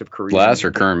today's batch of Korean. Last or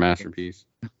current masterpiece.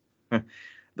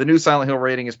 The new Silent Hill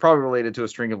rating is probably related to a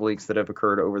string of leaks that have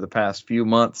occurred over the past few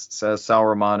months, says Sal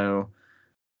Romano.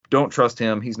 Don't trust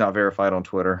him. He's not verified on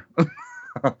Twitter.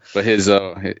 But his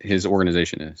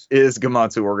organization is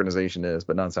Gamatsu organization is,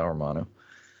 but not Sal Romano.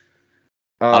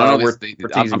 I don't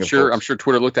know. I'm sure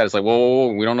Twitter looked at it. It's like,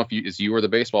 whoa, we don't know if it's you or the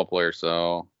baseball player,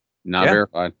 so not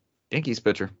verified. Yankees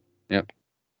pitcher. Yep.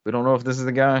 We don't know if this is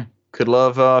the guy. Could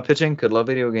love pitching. Could love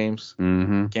video games.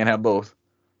 Mm-hmm. Can't have both.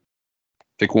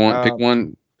 Pick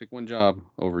one. Pick one job,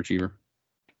 overachiever.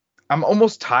 I'm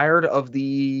almost tired of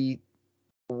the.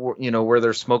 Where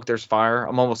there's smoke, there's fire.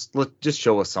 I'm almost just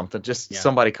show us something.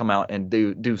 Somebody come out and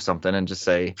do something and just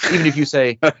say, even if you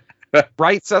say,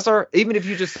 right, Cesar? Even if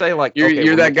you just say like,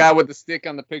 you're that guy with the stick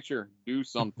on the picture. Do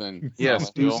something. Yes,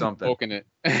 do something. Poking it.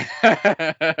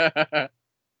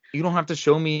 You don't have to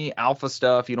show me alpha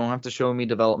stuff. You don't have to show me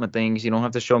development things. You don't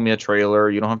have to show me a trailer.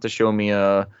 You don't have to show me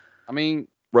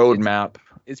roadmap.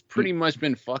 It's pretty much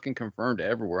been fucking confirmed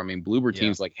everywhere. I mean, Bloober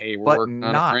Team's like, hey, we're working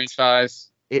on a franchise.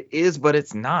 It is, but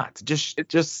it's not. Just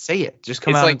say it. Just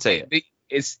come out and say it.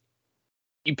 It's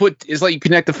like you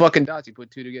connect the fucking dots. You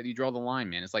put two together. You draw the line,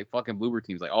 man. It's like fucking Bloober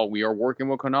Team's like, oh, we are working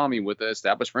with Konami with the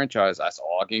established franchise. That's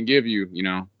all I can give you.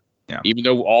 Yeah. Even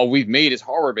though all we've made is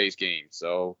horror-based games,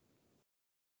 so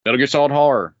Metal Gear Solid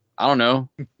horror. I don't know.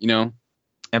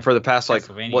 And for the past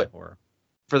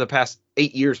for the past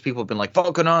 8 years, people have been like,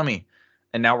 fuck Konami.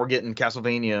 And now we're getting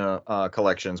Castlevania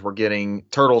collections. We're getting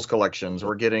Turtles collections.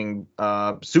 We're getting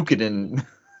Suikoden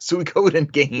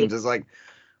games. It's like,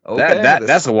 okay,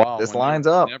 that's a while. This lines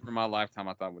up. Never in my lifetime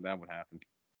I thought that would happen.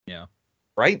 Yeah.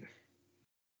 Right?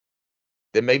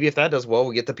 Then maybe if that does well,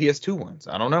 we get the PS2 ones.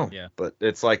 I don't know. Yeah. But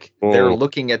it's like they're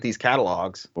looking at these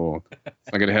catalogs. Let's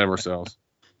not get ahead of ourselves.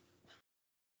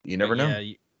 You never know.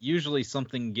 Yeah, usually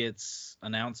something gets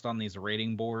announced on these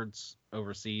rating boards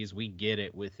overseas. We get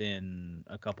it within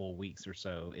a couple of weeks or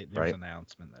so. There's an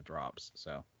announcement that drops.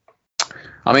 So,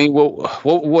 I mean, what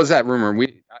was that rumor?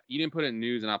 You didn't put it in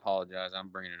news, and I apologize. I'm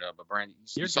bringing it up, but Brandon,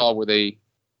 you saw where they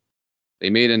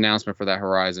made an announcement for that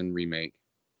Horizon remake,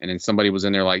 and then somebody was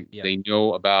in there like they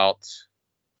know about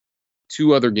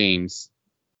 2 other games.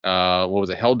 What was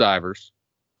it? Helldivers,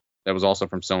 that was also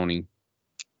from Sony.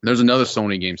 There's another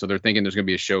Sony game, so they're thinking there's going to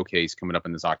be a showcase coming up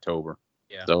in this October.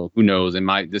 Yeah. So who knows?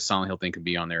 This Silent Hill thing could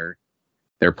be on their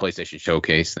PlayStation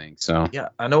showcase thing. So yeah,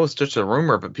 I know it's just a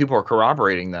rumor, but people are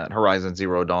corroborating that Horizon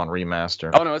Zero Dawn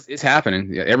remaster. Oh no, it's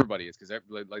happening. Yeah, everybody is, because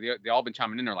they all been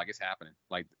chiming in there like it's happening.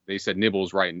 Like they said,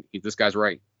 Nibble's right, and this guy's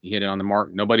right. He hit it on the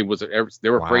mark. Nobody was ever.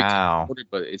 They were afraid to report it,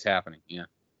 but it's happening. Yeah.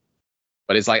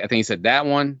 But it's like, I think he said that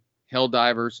one,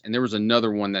 Helldivers, and there was another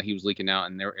one that he was leaking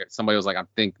out, and somebody was like, I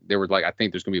think there's going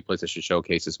to be a PlayStation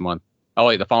showcase this month. Oh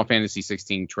wait, the Final Fantasy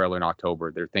 16 trailer in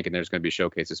October. They're thinking there's going to be a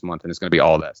showcase this month, and it's going to be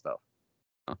all that stuff.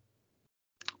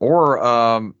 Or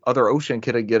Other Ocean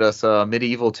could get us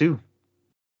Medieval 2.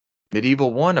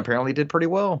 Medieval 1 apparently did pretty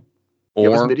well.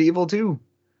 Give us Medieval 2.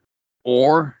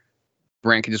 Or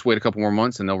Brant can just wait a couple more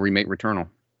months and they'll remake Returnal.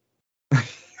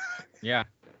 Yeah.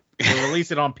 They'll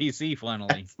release it on PC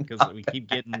finally, because we keep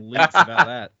getting leaks about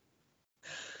that.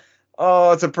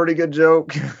 Oh, it's a pretty good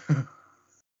joke.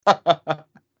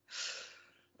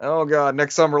 Oh god,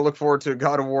 next summer look forward to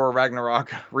God of War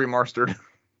Ragnarok remastered.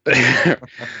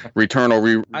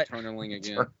 Returnaling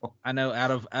again. I know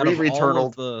out of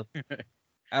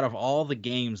all the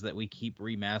games that we keep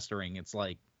remastering, it's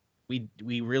like we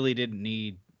really didn't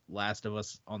need Last of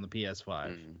Us on the PS5. I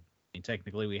mean,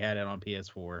 technically we had it on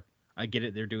PS4. I get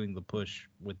it, they're doing the push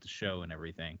with the show and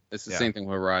everything. It's the same thing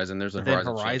with Horizon. There's a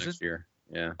Horizon show next year.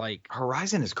 Yeah. Like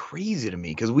Horizon is crazy to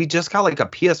me, because we just got like a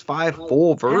PS5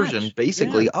 full version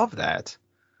basically of that.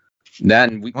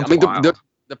 The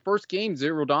first game,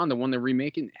 Zero Dawn, the one they're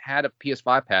remaking, had a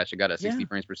PS5 patch. It got a 60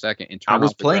 frames per second. And I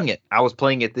was playing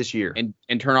it this year. And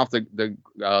turn off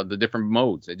the different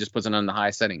modes. It just puts it on the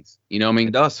high settings. You know what I mean?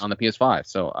 It does. On the PS5.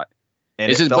 So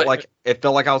And it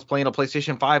felt like I was playing a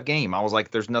PlayStation 5 game. I was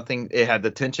like, there's nothing. It had the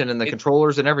tension and the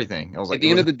controllers and everything. I was like, at the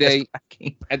end of the day,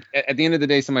 at the end of the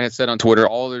day, somebody had said on Twitter,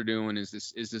 all they're doing is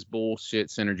this bullshit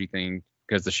synergy thing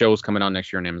because the show's coming out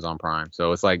next year on Amazon Prime.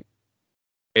 So it's like,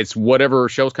 it's whatever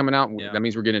show's coming out. Yeah. That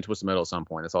means we're getting a Twisted Metal at some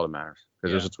point. That's all that matters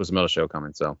because there's a Twisted Metal show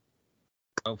coming. So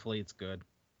hopefully it's good.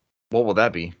 What will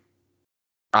that be?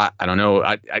 I don't know.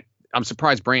 I'm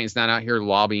surprised Brandon's not out here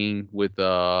lobbying with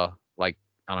like,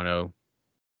 I don't know,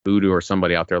 Voodoo or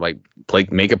somebody out there, like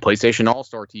make a PlayStation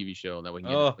All-Star TV show that we can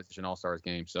get a PlayStation All-Stars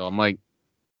game. So I'm like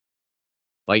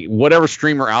whatever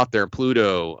streamer out there,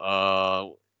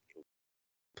 Pluto,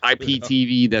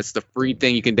 IPTV, that's the free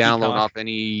thing you can download off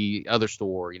any other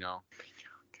store, you know.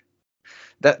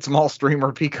 That small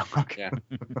streamer, Peacock. Yeah.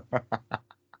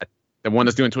 The one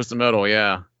that's doing Twisted Metal,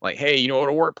 yeah. Like, hey, you know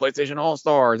what'll work? PlayStation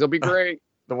All-Stars. It'll be great.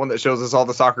 The one that shows us all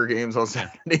the soccer games on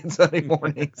Saturday and Sunday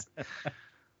mornings.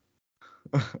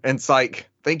 And Psych.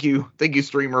 Thank you,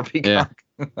 streamer Peacock.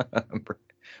 Yeah.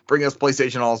 Bring us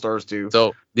PlayStation All-Stars too.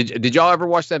 So did y'all ever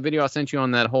watch that video I sent you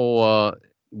on that whole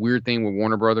weird thing with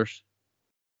Warner Brothers?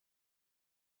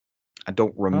 I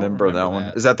don't remember that one.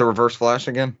 Is that the Reverse Flash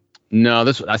again?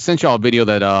 No, I sent y'all a video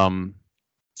that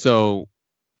so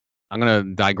I'm gonna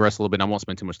digress a little bit. I won't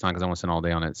spend too much time because I want to spend all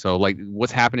day on it. So like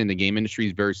what's happening in the game industry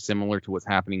is very similar to what's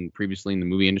happening previously in the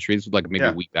movie industry. This was like maybe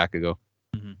a week back ago.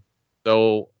 Mm-hmm.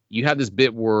 So you had this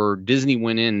bit where Disney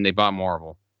went in and they bought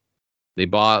Marvel. They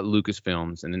bought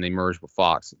Lucasfilms and then they merged with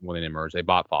Fox. Well, they didn't merge. They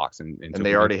bought Fox. And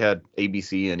they already had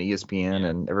ABC and ESPN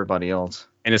and everybody else.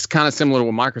 And it's kind of similar to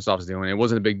what Microsoft is doing. It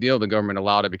wasn't a big deal. The government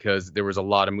allowed it because there was a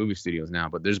lot of movie studios now.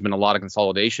 But there's been a lot of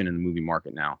consolidation in the movie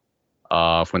market now.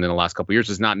 From the last couple of years,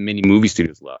 there's not many movie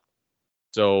studios left.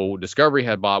 So Discovery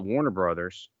had bought Warner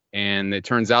Brothers. And it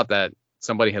turns out that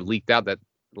somebody had leaked out that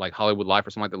like Hollywood Life or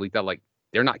something like that leaked out like,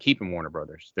 they're not keeping Warner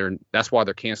Brothers. That's why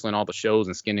they're canceling all the shows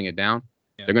and skinning it down.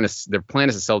 Yeah. Their plan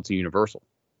is to sell it to Universal.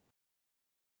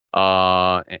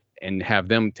 And have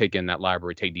them take in that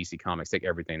library, take DC Comics, take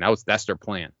everything. That's their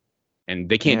plan. And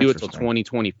they can't do it till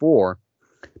 2024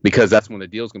 because that's when the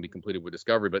deal is going to be completed with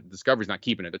Discovery. But Discovery's not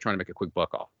keeping it. They're trying to make a quick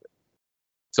buck off of it.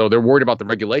 So they're worried about the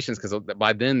regulations because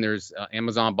by then there's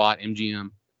Amazon bought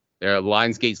MGM. There are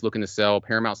Lionsgate's looking to sell.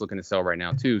 Paramount's looking to sell right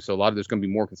now too. So there's going to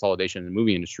be more consolidation in the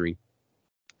movie industry.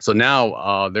 So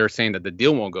now they're saying that the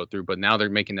deal won't go through, but now they're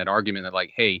making that argument that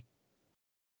like, hey,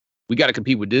 we got to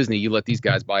compete with Disney. You let these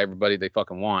guys buy everybody they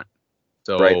fucking want.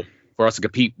 So for us to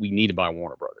compete, we need to buy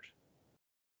Warner Brothers.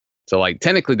 So like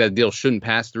technically that deal shouldn't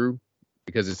pass through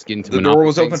because it's getting to the door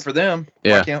was open for them.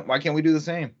 Yeah. Why can't we do the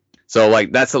same? So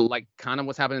like that's kind of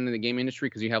what's happening in the game industry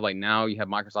because you have like now you have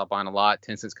Microsoft buying a lot,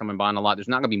 Tencent's coming buying a lot. There's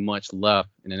not gonna be much left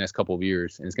in the next couple of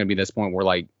years, and it's gonna be this point where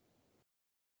like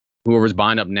whoever's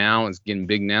buying up now and is getting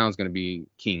big now is gonna be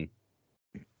king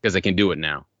because they can do it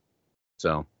now.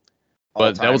 So,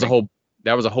 but that was a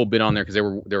whole bit on there because they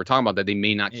were talking about that they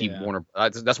may not keep Warner.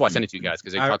 That's why I sent it to you guys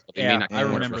because they talked about they may not keep Warner.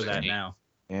 I remember that now.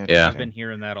 Yeah, I've been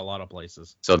hearing that a lot of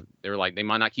places. So they were like, they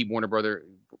might not keep Warner Brothers,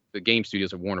 the game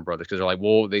studios of Warner Brothers, because they're like,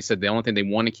 well, they said the only thing they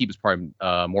want to keep is probably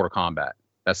Mortal Kombat.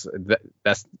 That's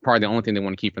probably the only thing they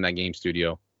want to keep from that game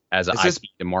studio as an IP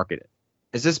to market it.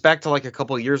 Is this back to like a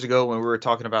couple of years ago when we were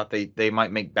talking about they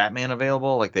might make Batman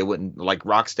available, like they wouldn't, like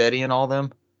Rocksteady and all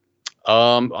them?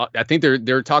 I think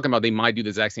they're talking about they might do the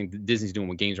exact same Disney's doing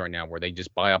with games right now, where they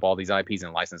just buy up all these IPs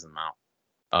and license them out.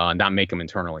 Not make them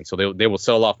internally. So they will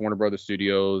sell off Warner Brothers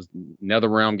Studios,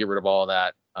 NetherRealm, get rid of all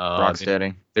that.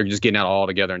 Rocksteady. They're just getting out all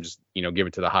together and just, give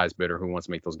it to the highest bidder who wants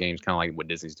to make those games, kind of like what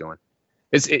Disney's doing.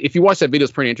 If you watch that video,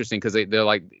 it's pretty interesting because they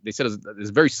said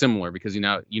it's very similar because,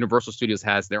 Universal Studios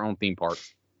has their own theme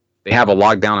parks. They have a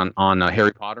lockdown on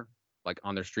Harry Potter, like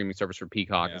on their streaming service for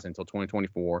Peacock. It's until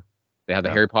 2024. They have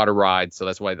the Harry Potter ride. So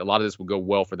that's why a lot of this will go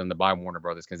well for them to buy Warner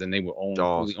Brothers because then they will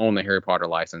fully own the Harry Potter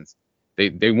license.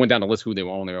 They went down the list who they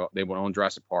will own. They will own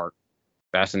Jurassic Park,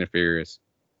 Fast and the Furious,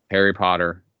 Harry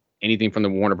Potter, anything from the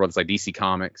Warner Brothers like DC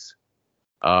Comics.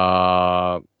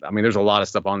 There's a lot of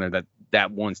stuff on there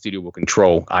that one studio will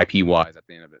control IP wise at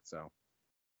the end of it. So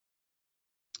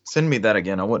send me that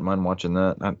again. I wouldn't mind watching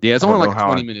that. It's only like a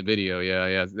 20-minute video.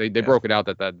 Yeah. They broke it out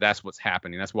that's what's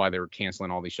happening. That's why they were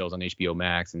canceling all these shows on HBO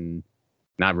Max and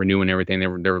not renewing everything.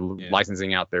 They're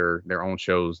licensing out their own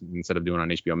shows instead of doing it on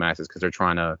HBO Max because they're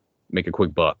trying to make a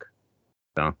quick buck.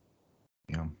 So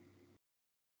yeah.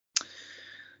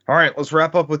 All right, let's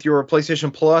wrap up with your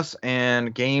PlayStation Plus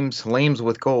and games lames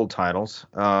with gold titles.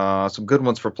 Some good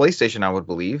ones for PlayStation, I would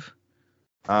believe.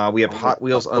 We have Hot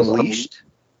Wheels Unleashed,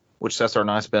 which Cesar and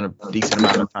I spent a decent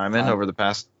amount of time in over the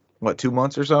past 2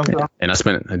 months or so. And I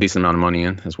spent a decent amount of money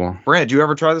in as well. Brad, did you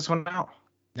ever try this one out?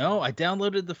 No, I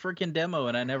downloaded the freaking demo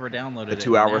and I never downloaded The it.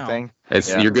 2-hour Now- thing. You're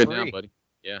for good free. now, buddy.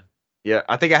 Yeah. Yeah,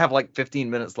 I think I have like 15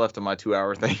 minutes left of my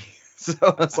 2-hour thing, so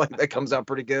it's like that comes out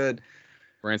pretty good.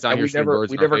 Brant's out And here we shooting never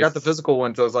birds we in our never got the faces. physical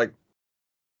one, so it's like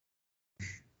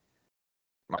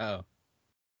Oh.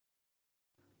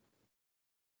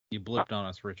 You blipped on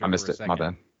us, Richard. I missed for a it. second. My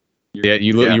bad. Yeah,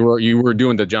 Yeah. you were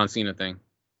doing the John Cena thing.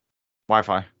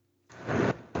 Wi-Fi.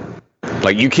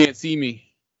 Like you can't see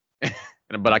me,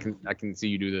 but I can see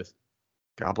you do this.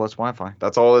 God bless Wi-Fi.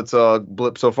 That's all it's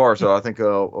blip so far. So I think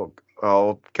I'll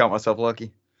count myself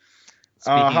lucky.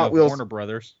 Speaking Hot of Wheels- Warner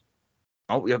Brothers,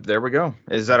 Oh, yep, there we go.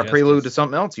 Is that a Injustice. prelude to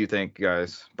something else, you think,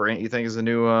 guys? Brant, you think is a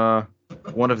new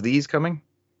one of these coming?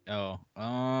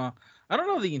 I don't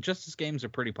know. The Injustice games are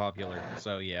pretty popular,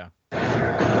 so yeah,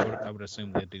 I would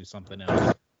assume they'd do something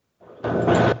else.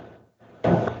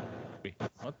 Wait,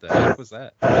 what the heck was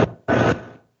that?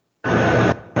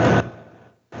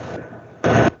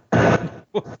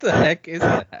 What the heck is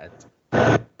that?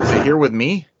 Is it here with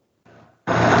me?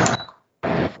 No.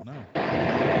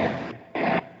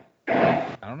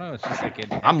 I don't know. It's just like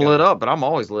an I'm echo. lit up, but I'm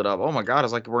always lit up. Oh my god,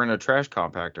 it's like we're in a trash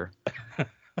compactor.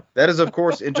 That is, of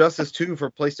course, Injustice 2 for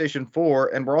PlayStation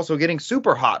 4, and we're also getting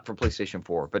Super Hot for PlayStation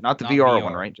 4, but not the Not VR VR.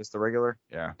 one, right? Just the regular?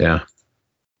 Yeah. Yeah.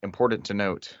 Important to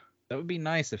note. That would be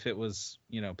nice if it was,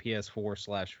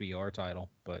 PS4/VR title,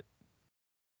 but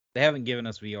they haven't given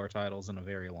us VR titles in a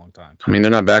very long time. I mean,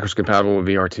 they're not backwards compatible with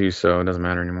VR2, so it doesn't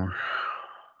matter anymore.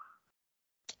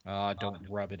 Don't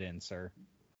rub it in, sir.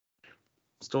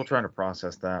 Still trying to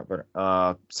process that,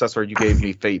 but Cesar, you gave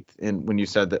me faith in when you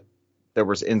said that there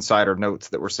was insider notes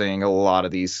that were saying a lot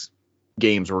of these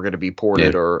games were going to be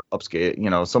ported or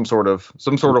upscale, some sort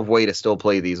of way to still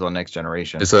play these on next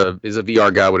generation. Is a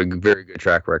VR guy with a very good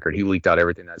track record. He leaked out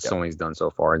everything that Yep. Sony's done so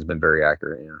far. It's been very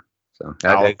accurate. Yeah. So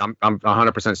I'll- I'm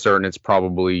 100% certain it's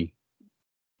probably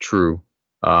true.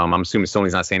 I'm assuming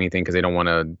Sony's not saying anything because they don't want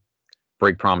to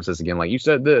break promises again. Like you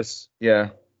said this. Yeah.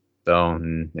 So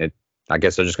I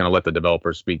guess they're just going to let the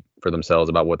developers speak for themselves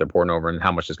about what they're porting over and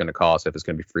how much it's going to cost, if it's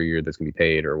going to be free or if it's going to be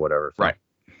paid or whatever. So, Right.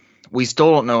 We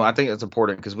still don't know. I think it's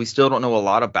important because we still don't know a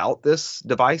lot about this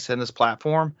device and this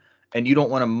platform. And you don't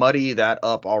want to muddy that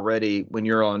up already when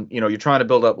you're on, you're trying to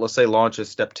build up, let's say launch is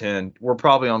step 10. We're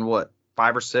probably on what,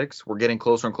 5 or 6? We're getting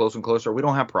closer and closer and closer. We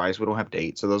don't have price. We don't have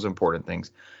date. So those are important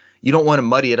things. You don't want to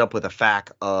muddy it up with a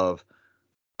fact of,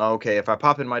 okay, if I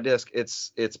pop in my disc,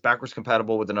 it's backwards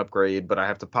compatible with an upgrade, but I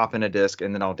have to pop in a disc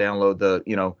and then I'll download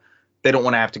they don't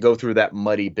want to have to go through that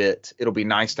muddy bit. It'll be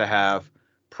nice to have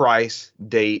price,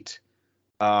 date,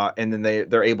 and then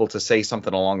they're able to say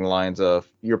something along the lines of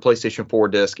your PlayStation 4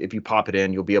 disc. If you pop it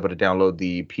in, you'll be able to download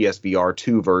the PSVR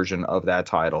 2 version of that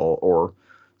title, or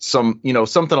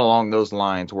something along those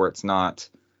lines where it's not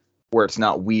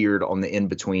weird on the in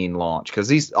between launch,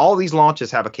 because all these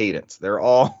launches have a cadence. They're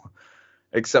all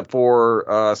except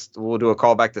for we'll do a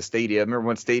callback to Stadia. Remember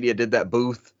when Stadia did that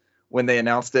booth when they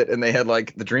announced it and they had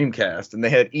like the Dreamcast and they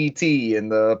had E.T. and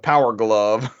the Power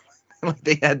Glove. Like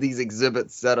they had these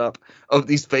exhibits set up of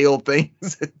these failed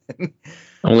things.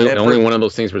 Only one of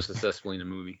those things was successfully in a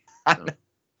movie. So.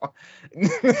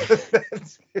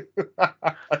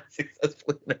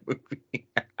 Successfully in a movie.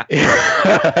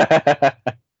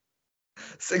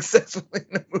 Successfully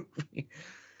in a movie.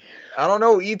 I don't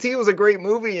know. E.T. was a great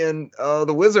movie, and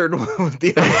The Wizard was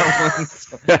the other one.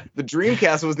 So the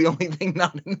Dreamcast was the only thing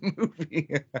not in the movie.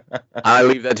 I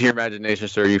leave that to your imagination,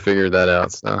 sir. You figure that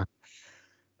out. So.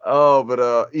 Oh,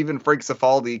 but even Frank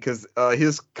Cifaldi, because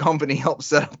his company helped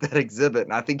set up that exhibit,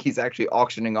 and I think he's actually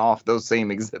auctioning off those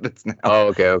same exhibits now. Oh,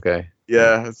 okay.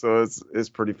 Yeah, so it's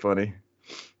pretty funny.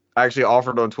 I actually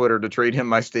offered on Twitter to trade him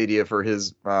my Stadia for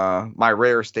his my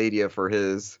rare Stadia for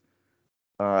his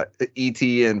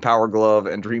E.T. and Power Glove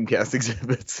and Dreamcast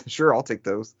exhibits. Sure, I'll take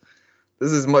those.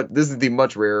 This is the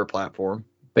much rarer platform.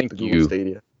 Thank the Google you.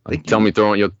 Stadia. You'll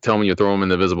tell me you throw them in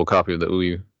the visible copy of the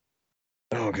Ouya.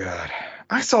 Oh god.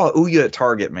 I saw Ouya at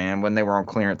Target, man, when they were on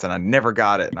clearance, and I never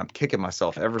got it, and I'm kicking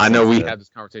myself ever since. I know we then. have this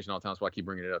conversation all the time, so I keep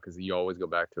bringing it up because you always go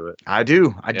back to it. I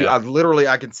do. Yeah.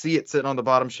 I can see it sitting on the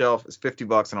bottom shelf. It's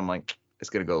 $50, and I'm like, it's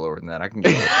gonna go lower than that. I can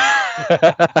get it.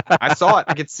 I saw it.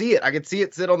 I could see it. I could see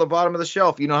it sit on the bottom of the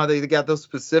shelf. You know how they got those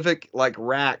specific like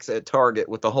racks at Target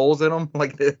with the holes in them?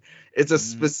 Like it's a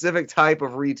specific type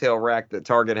of retail rack that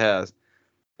Target has.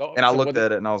 And I looked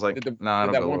at it and I was like, no, I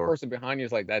don't that go one lower. person behind you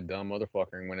is like that dumb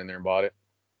motherfucker and went in there and bought it.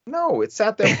 No, it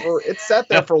sat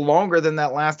there for longer than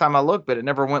that last time I looked, but it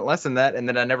never went less than that. And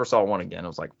then I never saw one again. I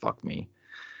was like, fuck me.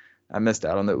 I missed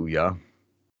out on the Ouya.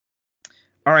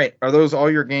 All right. Are those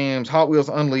all your games? Hot Wheels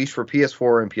Unleashed for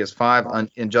PS4 and PS5,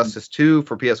 Injustice 2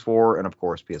 for PS4, and of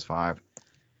course PS5.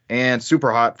 and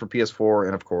Super Hot for PS4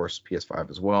 and of course PS5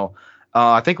 as well.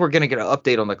 I think we're gonna get an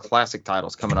update on the classic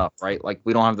titles coming up, right? Like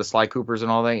we don't have the Sly Coopers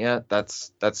and all that yet.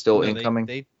 That's still No, incoming.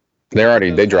 They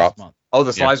did those dropped. last month. Oh,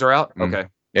 the Slides are out. Mhm. Okay.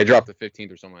 They dropped the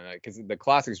 15th or something like that because the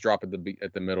classics drop at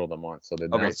the middle of the month. So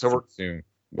Okay, so we're soon.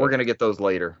 We're gonna get those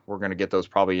later. We're gonna get those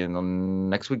probably in the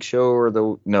next week's show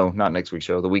or not next week's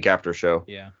show, the week after show.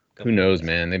 Yeah. Who knows,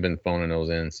 man? They've been phoning those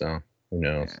in, so who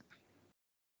knows? Yeah.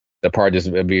 The part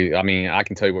just would be. I mean, I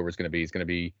can tell you what it's gonna be. It's gonna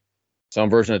be some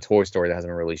version of Toy Story that hasn't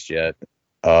been released yet.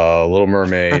 Little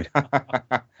Mermaid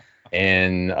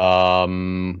and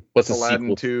what's the Aladdin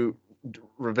sequel? 2,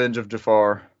 Revenge of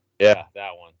Jafar. Yeah,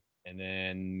 that one. And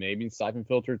then maybe Siphon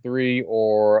Filter 3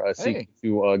 or a sequel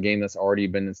to a game that's already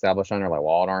been established on there, like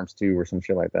Wild Arms 2 or some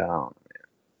shit like that. I don't know, man.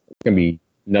 It's going to be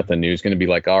nothing new. It's going to be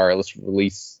like, all right, let's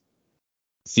release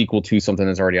sequel to something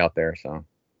that's already out there. So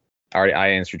I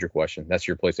answered your question. That's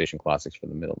your PlayStation Classics for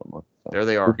the middle of the month. So. There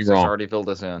they are. Prove me It's wrong. already filled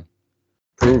us in.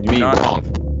 Prove me not-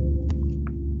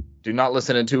 wrong. Do not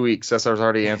listen in 2 weeks. Cesar's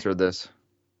already answered this.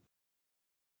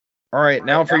 All right,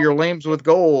 now for your lames with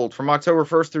gold. From October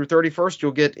 1st through 31st,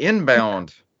 you'll get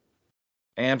Inbound.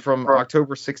 And from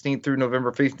October 16th through November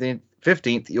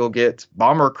 15th, you'll get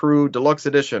Bomber Crew Deluxe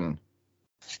Edition.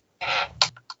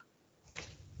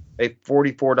 A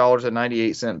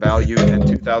 $44.98 value and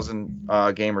 2,000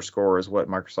 gamer score is what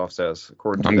Microsoft says.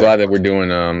 According to I'm glad that we're doing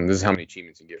this is how many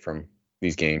achievements you get from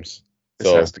these games.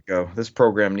 This has to go. This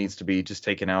program needs to be just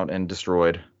taken out and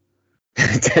destroyed.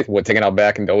 What, taking out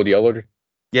back into ODL order?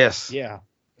 Yes. Yeah.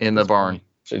 In the barn.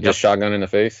 Just shotgun in the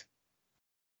face?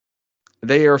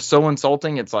 They are so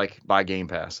insulting. It's like buy Game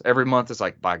Pass. Every month it's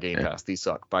like buy Game Pass. These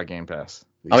suck. Buy Game Pass.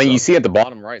 These You suck. see at the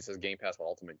bottom right, it says Game Pass with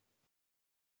Ultimate.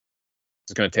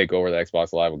 It's going to take over the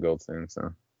Xbox Live with Gold soon.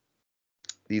 So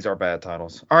These are bad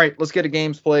titles. All right, let's get a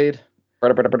games played.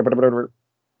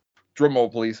 Drum roll,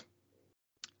 please.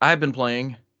 I've been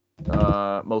playing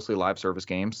mostly live service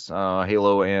games,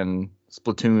 Halo and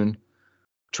Splatoon.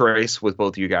 Trace with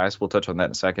both of you guys. We'll touch on that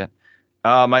in a second.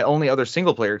 My only other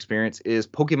single player experience is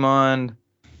Pokemon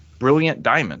Brilliant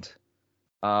Diamond.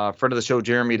 Friend of the show,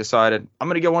 Jeremy, decided I'm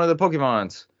going to get one of the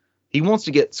Pokemons. He wants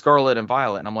to get Scarlet and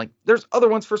Violet, and I'm like, there's other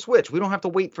ones for Switch. We don't have to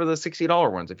wait for the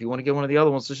 $60 ones. If you want to get one of the other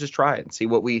ones, let's just try it and see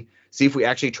if we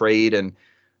actually trade and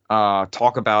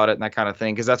talk about it and that kind of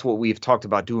thing. Because that's what we've talked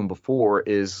about doing before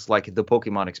is like the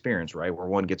Pokemon experience, right? Where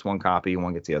one gets one copy and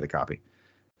one gets the other copy.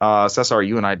 Cesar,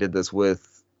 you and I did this with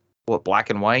Black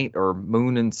and White or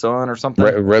Moon and Sun or something.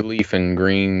 Red Leaf and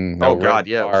Green. Oh God,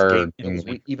 yeah, it was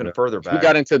even further back. We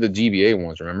got into the GBA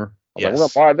ones, remember? I was Yes.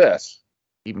 like, we're gonna buy this.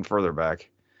 Even further back.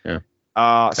 Yeah.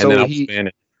 So and then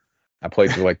I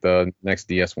played through like the next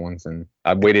DS ones, and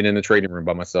I waited in the trading room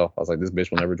by myself. I was like, this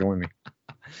bitch will never join me.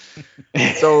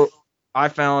 So I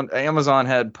found Amazon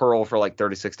had Pearl for like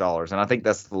 $36, and I think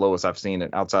that's the lowest I've seen it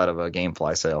outside of a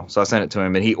GameFly sale. So I sent it to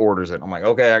him, and he orders it. I'm like,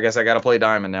 okay, I guess I got to play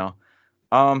Diamond now.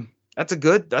 That's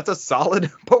a solid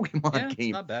Pokemon Yeah, it's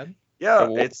game. not bad. Yeah,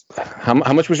 So, it's how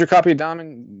much was your copy of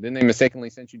Diamond? Didn't they mistakenly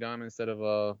send you Diamond instead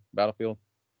of Battlefield?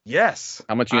 yes.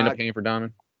 How much you end up paying for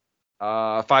Diamond?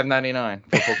 $5.99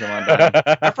 for Pokemon Diamond.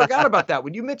 I forgot about that.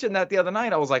 When you mentioned that the other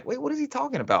night, I was like, wait, what is he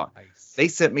talking about? Nice. They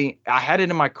sent me, I had it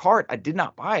in my cart. I did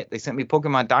not buy it. They sent me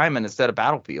Pokemon Diamond instead of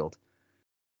Battlefield.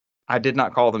 I did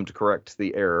not call them to correct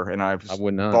the error, and I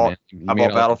would not. bought, Man. I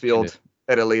bought Battlefield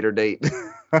at a later date.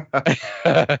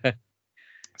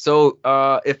 So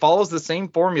it follows the same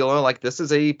formula. Like this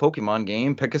is a Pokemon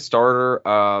game. Pick a starter.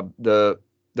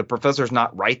 The professor's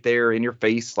not right there in your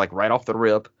face, like right off the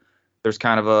rip. There's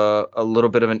kind of a little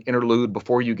bit of an interlude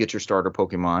before you get your starter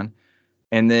Pokemon.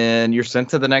 And then you're sent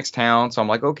to the next town. So I'm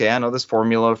like, okay, I know this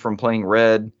formula from playing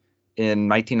Red in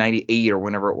 1998 or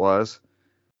whenever it was.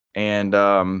 And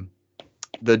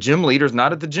the gym leader's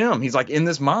not at the gym. He's like in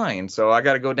this mine. So I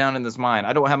got to go down in this mine.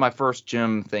 I don't have my first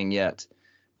gym thing yet.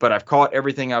 But I've caught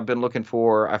everything I've been looking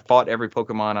for. I've fought every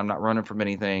Pokemon. I'm not running from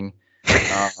anything.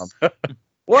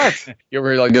 What? You're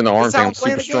really like doing the arm That's thing. how I'm I'm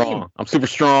playing super the strong. game. I'm super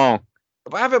strong.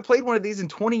 I haven't played one of these in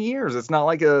 20 years. It's not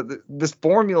like this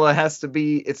formula has to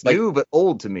be. It's Like- new but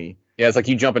old to me. Yeah, it's like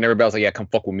you jumping everybody else like, yeah, come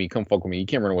fuck with me. Come fuck with me. You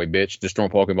can't run away, bitch. Just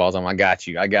throwing Pokeballs. I got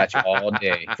you all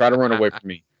day. Try to run away from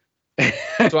me.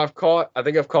 So I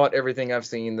think I've caught everything I've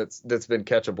seen that's been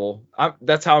catchable.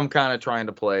 That's how I'm kind of trying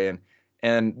to play.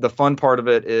 And the fun part of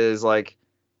it is like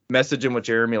messaging with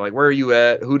Jeremy, like, where are you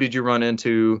at? Who did you run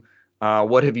into?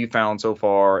 What have you found so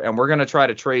far? And we're going to try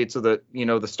to trade so that,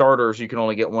 the starters, you can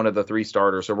only get one of the 3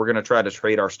 starters. So we're going to try to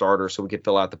trade our starters so we can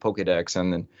fill out the Pokedex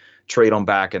and then trade them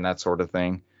back and that sort of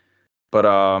thing.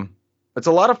 But it's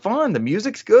a lot of fun. The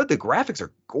music's good. The graphics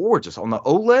are gorgeous. On the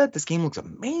OLED, this game looks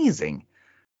amazing.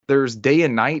 there's day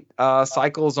and night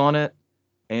cycles on it,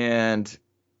 and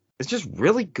it's just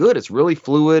really good. It's really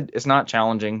fluid. It's not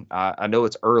challenging. I know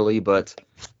it's early, but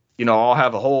I'll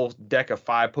have a whole deck of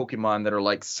 5 Pokemon that are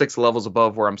like 6 levels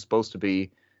above where I'm supposed to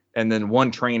be, and then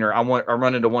one trainer. I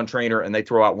run into one trainer, and they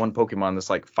throw out one Pokemon that's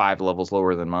like 5 levels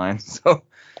lower than mine. So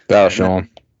that'll show 'em.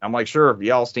 I'm like, sure,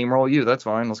 yeah, I'll steamroll you. That's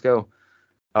fine. Let's go.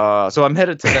 So I'm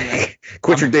headed to the next.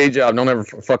 Quit your day job. Don't ever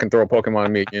fucking throw a Pokemon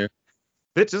at me again.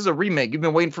 Bitch, this is a remake. You've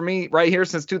been waiting for me right here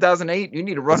since 2008. You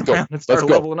need to run Let's go. around and start Let's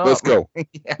go. leveling up. Let's go.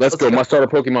 Yeah, Let's go. My starter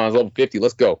Pokemon is level 50.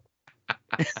 Let's go.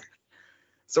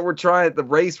 So we're trying. The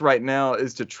race right now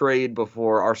is to trade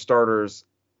before our starters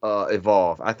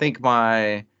evolve. I think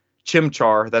my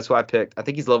Chimchar, that's who I picked. I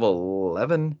think he's level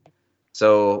 11.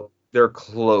 So they're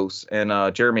close.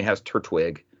 And Jeremy has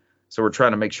Turtwig. So we're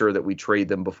trying to make sure that we trade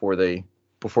them before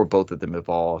both of them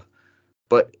evolve.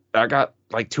 But I got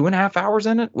like 2.5 hours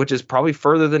in it, which is probably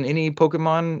further than any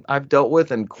Pokemon I've dealt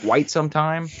with in quite some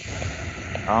time.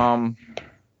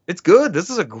 It's good. This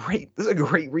is a great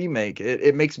remake.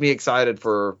 It makes me excited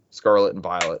for Scarlet and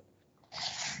Violet.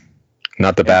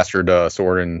 Not the bastard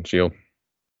Sword and Shield.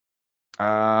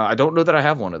 I don't know that I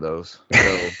have one of those.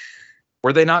 So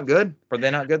were they not good? Were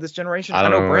they not good this generation? I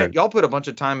don't know, Brent, y'all put a bunch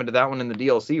of time into that one in the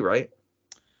DLC, right?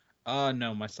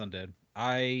 No, my son did.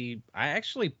 I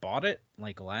actually bought it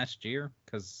like last year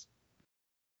because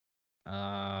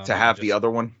to have the other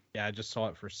one. Yeah, I just saw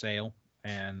it for sale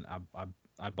and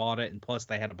I bought it, and plus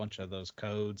they had a bunch of those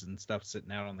codes and stuff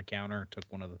sitting out on the counter. Took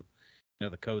one of the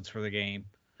the codes for the game.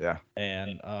 Yeah.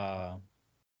 And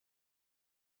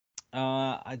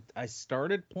I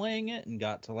started playing it and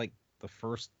got to like the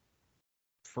first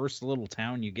little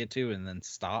town you get to, and then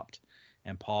stopped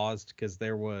and paused because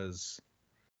there was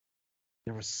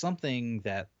something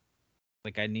that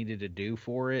like I needed to do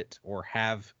for it, or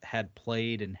had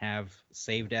played and have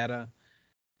save data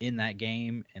in that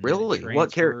game. And really?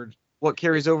 What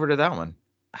carries over to that one?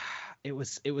 It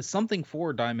was something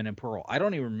for Diamond and Pearl. I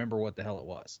don't even remember what the hell it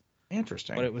was.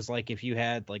 Interesting. But it was like if you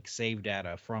had like save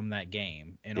data from that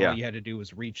game, and all you had to do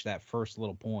was reach that first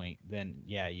little point, then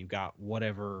yeah, you got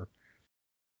whatever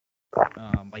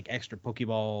like extra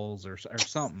Pokeballs or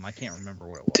something. I can't remember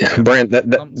what it was. Brent,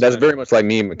 that's very much like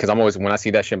me, because I'm always, when I see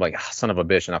that shit, I'm like, son of a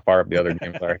bitch, and I fire up the other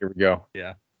game. All right, here we go.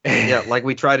 Yeah. Yeah, like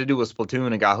we tried to do with Splatoon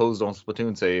and got hosed on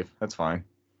Splatoon save. That's fine.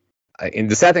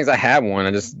 And the sad thing is, I had one.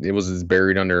 It was just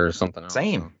buried under something else.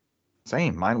 Same.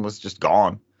 Mine was just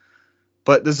gone.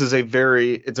 But this is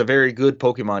it's a very good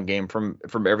Pokemon game from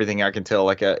everything I can tell.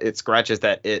 Like it scratches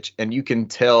that itch, and you can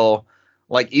tell,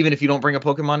 like, even if you don't bring a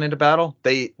Pokemon into battle,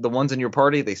 the ones in your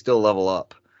party, they still level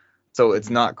up. So it's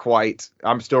not quite.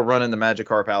 I'm still running the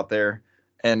Magikarp out there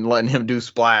and letting him do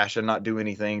splash and not do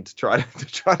anything to try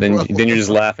to. Then you're just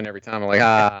laughing every time. I'm like,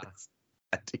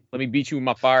 let me beat you with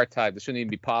my fire type. This shouldn't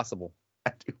even be possible.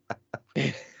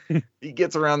 He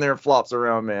gets around there and flops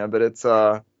around, man. But it's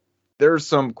there's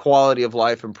some quality of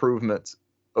life improvements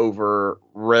over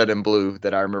Red and Blue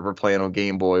that I remember playing on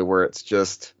Game Boy, where it's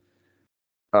just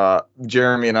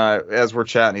Jeremy and I, as we're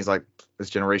chatting, he's like,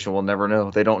 this generation will never know.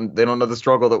 They don't know the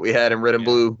struggle that we had in Red and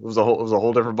Blue. It was a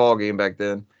whole different ball game back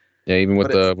then. Yeah, even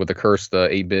with the cursed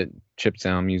 8-bit chip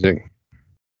sound music.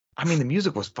 I mean, the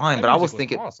music was fine, but I was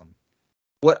thinking, awesome.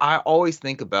 What I always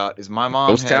think about is my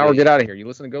mom. Ghost Tower, get out of here! You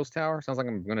listen to Ghost Tower? Sounds like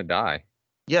I'm gonna die.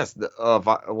 Yes, the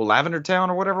Lavender Town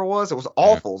or whatever it was. It was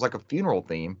awful. It was like a funeral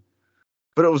theme,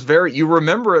 but it was very. You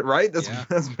remember it, right?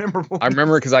 That's memorable. I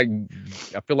remember it because I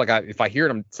feel like if I hear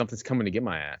it, something's coming to get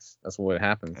my ass. That's what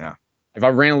happens. Yeah. If I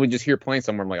randomly just hear it playing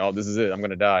somewhere, I'm like, oh, this is it. I'm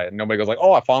gonna die. And nobody goes like,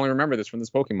 oh, I finally remember this from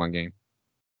this Pokemon game.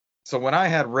 So when I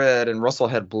had Red and Russell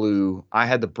had Blue, I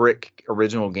had the brick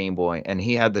original Game Boy, and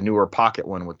he had the newer Pocket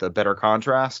one with the better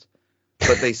contrast.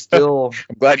 But they still.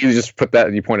 I'm glad you just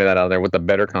you pointed that out there with the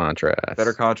better contrast.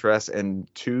 Better contrast and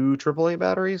 2 AAA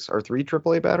batteries or 3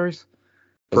 AAA batteries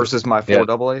versus my 4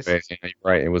 AA's. Yeah, you're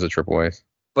right. It was a AAA.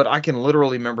 But I can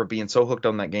literally remember being so hooked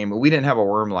on that game. We didn't have a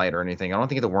worm light or anything. I don't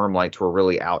think the worm lights were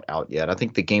really out yet. I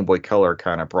think the Game Boy Color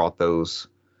kind of brought those.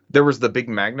 There was the big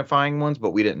magnifying ones,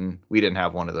 but we didn't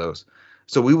have one of those.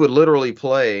 So we would literally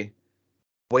play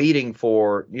waiting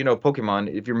for,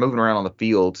 Pokemon. If you're moving around on the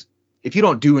field, if you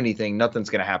don't do anything, nothing's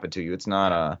going to happen to you. It's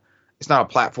not a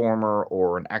platformer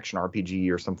or an action RPG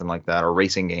or something like that, or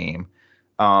racing game.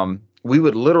 We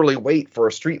would literally wait for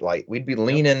a street light. We'd be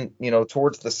leaning,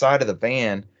 towards the side of the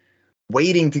van,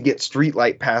 waiting to get street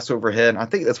light pass overhead. And I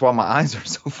think that's why my eyes are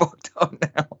so fucked up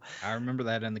now. I remember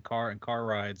that in the car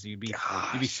rides. You'd be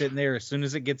sitting there as soon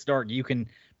as it gets dark. You can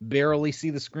barely see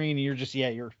the screen,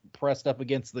 and you're pressed up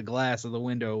against the glass of the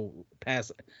window,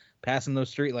 passing those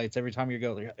street lights every time you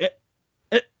go there.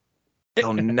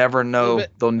 They'll never know.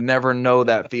 bit. They'll never know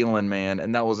that feeling, man.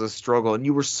 And that was a struggle. And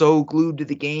you were so glued to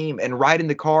the game. And riding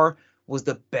the car was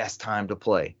the best time to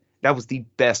play. That was the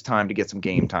best time to get some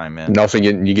game time, man. And also,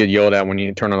 you get yelled at when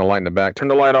you turn on the light in the back. Turn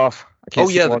the light off. I can't Oh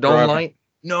see yeah, the while dome driving. light.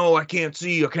 No, I can't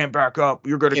see. I can't back up.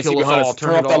 You're gonna Can't see kill us behind all. us.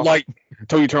 Turn off the light. I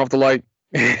told you to turn off the light.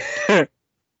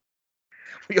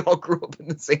 We all grew up in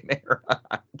the same era.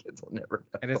 Kids will never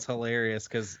know. And it's hilarious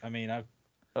because I mean I've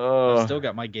Oh, still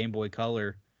got my Game Boy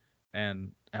Color,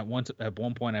 and at one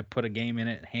point I put a game in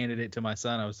it and handed it to my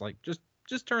son. I was like, just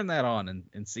turn that on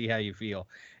and see how you feel.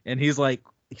 And he's like,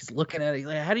 he's looking at it. He's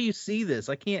like, how do you see this?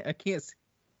 I can't see.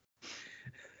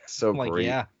 so I'm like, great.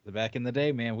 yeah, back in the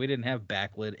day, man, we didn't have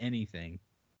backlit anything.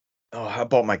 Oh, I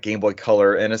bought my Game Boy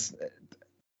Color, and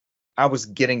I was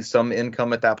getting some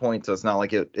income at that point, so it's not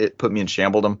like it put me in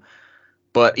shambledom.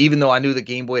 But even though I knew the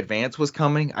Game Boy Advance was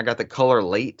coming, I got the Color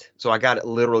late, so I got it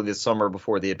literally this summer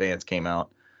before the Advance came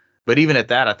out. But even at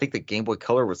that, I think the Game Boy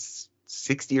Color was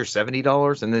 $60 or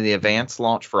 $70, and then the Advance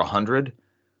launched for $100.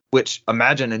 Which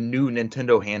imagine a new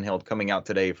Nintendo handheld coming out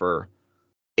today for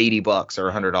 $80 or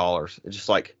 $100. It's just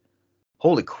like,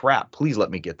 holy crap! Please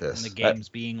let me get this. And the games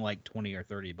being like $20 or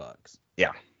 $30.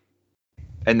 Yeah.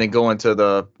 And then go into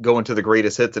the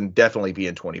greatest hits and definitely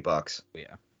being $20.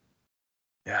 Yeah.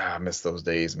 Yeah, I miss those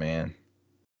days, man.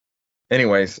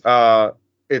 Anyways,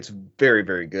 it's very,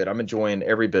 very good. I'm enjoying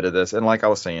every bit of this. And like I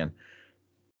was saying,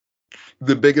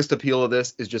 the biggest appeal of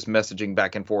this is just messaging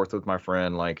back and forth with my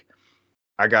friend. Like,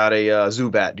 I got a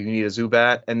Zubat. Do you need a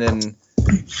Zubat? And then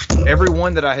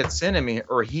everyone that I had sent him,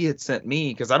 or he had sent me,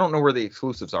 because I don't know where the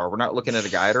exclusives are. We're not looking at a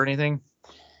guide or anything.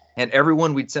 And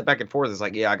everyone we'd sent back and forth is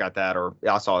like, yeah, I got that, or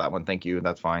yeah, I saw that one, thank you,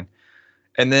 that's fine.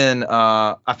 And then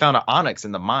I found an Onyx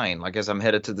in the mine, like as I'm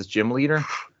headed to this gym leader,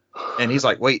 and he's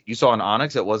like, wait, you saw an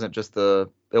Onyx? It wasn't just a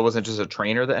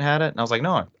trainer that had it? And I was like,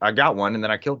 no, I got one, and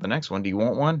then I killed the next one. Do you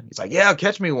want one? He's like, yeah,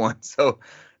 catch me one. So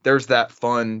there's that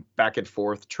fun back and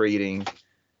forth trading,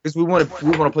 because we want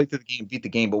to play through the game, beat the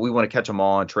game, but we want to catch them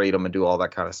all and trade them and do all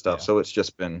that kind of stuff. Yeah. So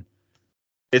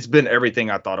it's been everything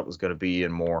I thought it was going to be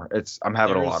and more. I'm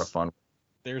having a lot of fun.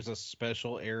 There's a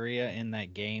special area in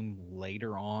that game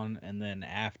later on, and then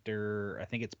after, I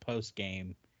think it's post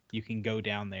game, you can go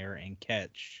down there and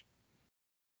catch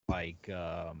like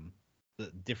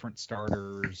the different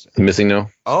starters. Missing no.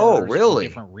 Oh, starters from really?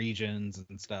 Different regions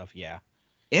and stuff. Yeah.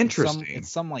 Interesting.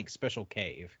 It's some like special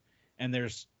cave, and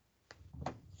there's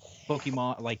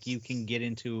Pokemon, like you can get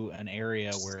into an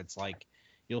area where it's like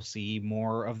you'll see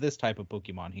more of this type of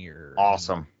Pokemon here.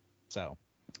 Awesome. So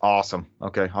Awesome.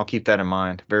 Okay, I'll keep that in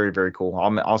mind. Very, very cool.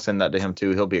 I'll send that to him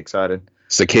too. He'll be excited.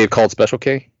 It's a cave called Special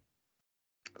K.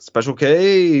 Special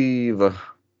Cave.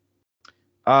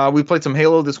 We played some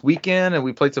Halo this weekend, and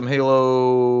we played some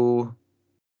Halo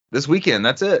this weekend.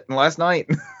 That's it. And last night,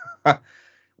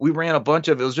 we ran a bunch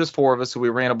of. It was just 4 of us, so we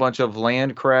ran a bunch of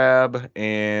Land Crab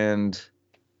and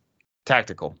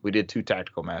Tactical. We did 2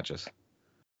 tactical matches.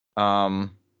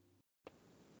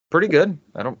 Pretty good.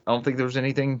 I don't think there was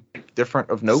anything different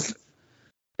of note.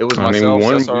 It was myself,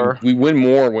 Cesar. We win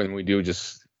more when we do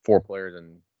just 4 players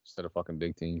instead of fucking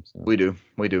big teams. So. We do.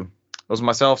 It was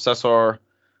myself, Cesar,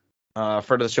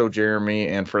 friend of the show Jeremy,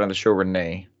 and friend of the show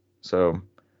Renee. So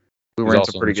we ran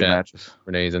some pretty good matches.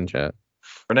 Renee's in chat.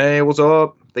 Renee, what's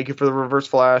up? Thank you for the reverse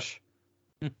flash.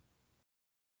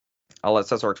 I'll let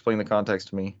Cesar explain the context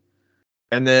to me.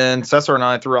 And then Cesar and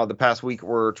I, throughout the past week,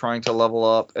 were trying to level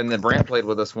up. And then Brant played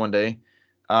with us one day.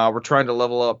 We're trying to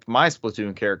level up my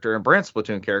Splatoon character and Brant's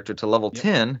Splatoon character to level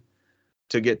 10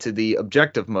 to get to the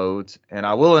objective modes. And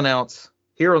I will announce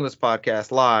here on this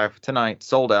podcast live tonight,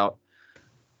 sold out,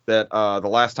 that the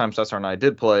last time Cesar and I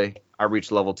did play, I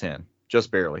reached level 10.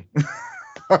 Just barely.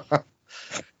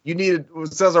 You needed,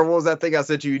 Cesar, what was that thing I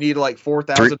said to you? You needed like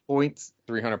 4,000 points.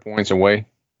 300 points away.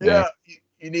 Yeah.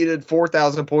 You needed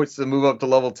 4,000 points to move up to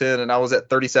level 10, and I was at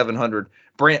 3,700.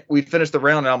 Brant, we finished the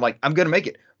round, and I'm like, I'm going to make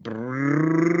it.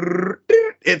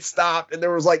 It stopped, and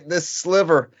there was like this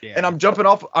sliver. Yeah. And I'm jumped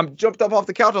up off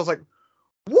the couch. I was like,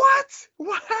 what?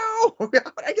 Wow. How did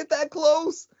I get that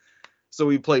close? So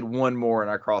we played one more,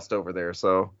 and I crossed over there.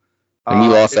 So. And we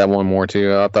lost that one more,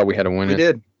 too. I thought we had to win it. We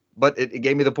did, but it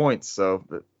gave me the points. So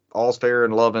all's fair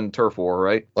in love and turf war,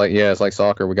 right? Like, yeah, it's like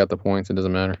soccer. We got the points. It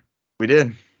doesn't matter. We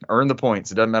did. Earn the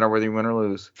points. It doesn't matter whether you win or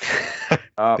lose.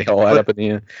 They all add up at the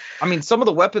end. I mean, some of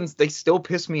the weapons, they still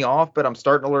piss me off, but I'm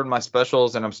starting to learn my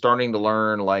specials, and I'm starting to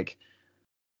learn, like,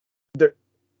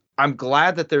 I'm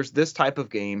glad that there's this type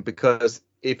of game, because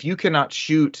if you cannot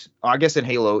shoot, I guess in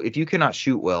Halo, if you cannot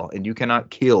shoot well and you cannot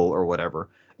kill or whatever,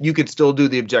 you can still do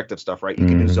the objective stuff, right? You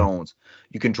can do zones.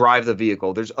 You can drive the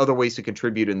vehicle. There's other ways to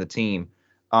contribute in the team.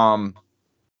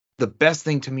 the best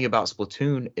thing to me about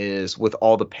Splatoon is with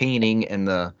all the painting and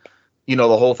the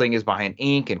whole thing is behind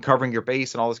ink and covering your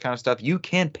base and all this kind of stuff. You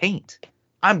can paint.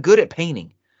 I'm good at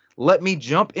painting. Let me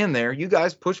jump in there. You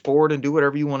guys push forward and do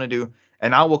whatever you want to do,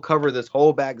 and I will cover this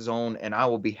whole back zone, and I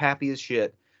will be happy as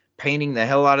shit painting the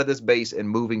hell out of this base and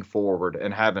moving forward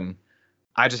and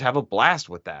I just have a blast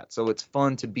with that. So it's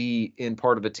fun to be in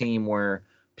part of a team where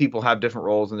people have different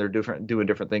roles and they're doing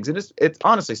different things. And it's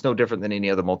honestly, it's no different than any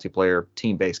other multiplayer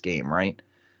team-based game, right?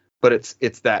 But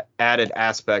it's that added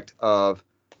aspect of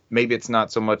maybe it's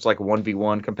not so much like a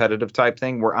 1v1 competitive type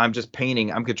thing where I'm just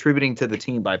painting, I'm contributing to the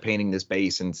team by painting this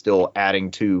base and still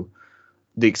adding to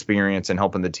the experience and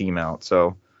helping the team out.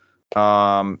 So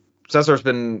Cesar's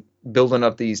been building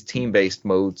up these team-based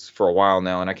modes for a while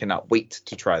now, and I cannot wait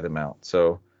to try them out.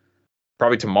 So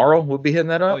probably tomorrow we'll be hitting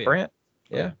that up, Brant.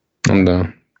 Yeah. I'm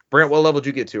done. Brant, what level did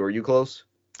you get to? Are you close?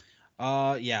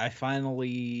 Yeah, I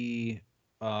finally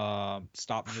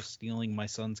stopped just stealing my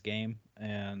son's game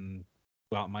and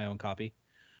got my own copy.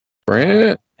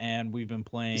 Brant. And we've been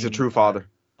playing. He's a true father.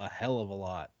 A hell of a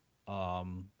lot.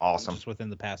 Awesome. Just within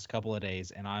the past couple of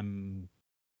days, and I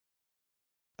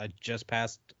just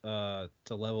passed to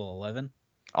level 11.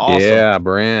 Awesome. Yeah,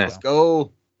 Brant. Let's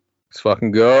go. Let's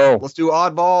fucking go. Let's do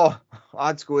oddball.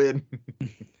 Odd squid.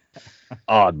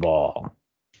 Oddball.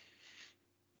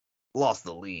 Lost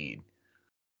the lead.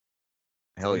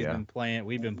 Hell yeah.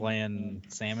 We've been playing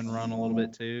Salmon Run a little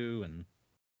bit too, and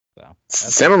so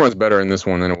Salmon Run's better in this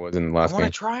one than it was in the last I want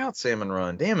game. to try out Salmon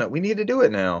Run. Damn it, we need to do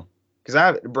it now.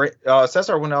 Because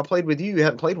Cesar, when I played with you, you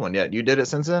hadn't played one yet. You did it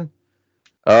since then?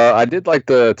 I did like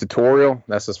the tutorial.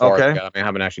 That's as far as I Okay. got. I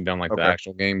haven't actually done like the Okay.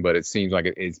 actual game, but it seems like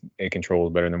it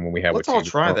controls better than what we have Let's with all two.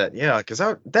 try that. Yeah, because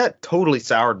that totally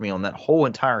soured me on that whole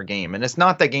entire game. And it's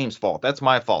not that game's fault. That's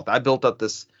my fault. I built up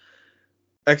this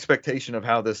expectation of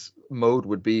how this mode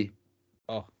would be.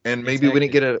 Oh, And it's maybe we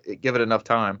hectic. didn't give it enough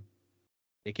time.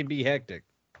 It can be hectic.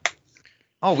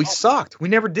 Oh, we sucked. We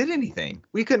never did anything.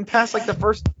 We couldn't pass like the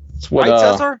first That's what, right,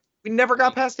 Cesar? We never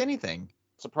got past anything.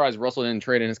 surprised Russell didn't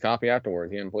trade in his copy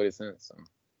afterwards. He hadn't played it since. So.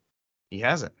 He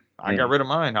hasn't. I got rid of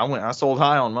mine. I sold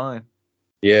high on mine.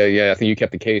 Yeah. I think you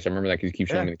kept the case. I remember that because you keep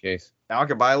showing me the case. Now I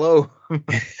can buy low.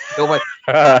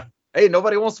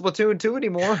 Nobody wants Splatoon 2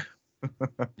 anymore.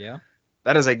 Yeah.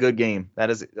 That is a good game.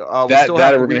 That is we're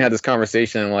gonna have this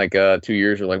conversation in like 2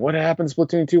 years. We're like, what happened to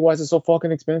Splatoon 2? Why is it so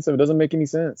fucking expensive? It doesn't make any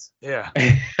sense. Yeah.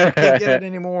 Can't get it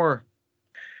anymore.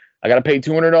 I gotta pay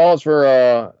 $200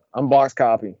 for unboxed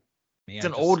copy. Yeah, It's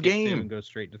an just old skip 2 game. and go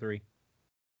straight to 3.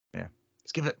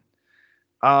 Let's give it.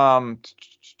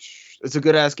 It's a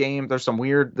good ass game. There's some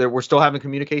we're still having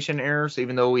communication errors,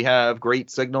 even though we have great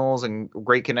signals and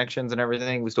great connections and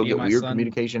everything. We still get weird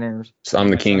communication errors. So I'm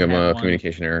the My king son of had one.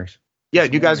 communication errors. Yeah,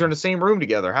 This you guys are morning. in the same room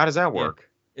together. How does that work?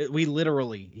 We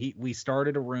literally we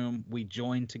started a room, we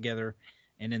joined together,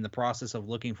 and in the process of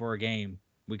looking for a game,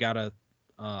 we got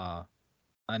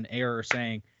an error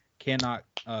saying cannot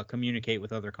communicate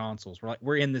with other consoles.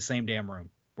 We're in the same damn room.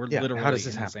 We're Yeah, literally how does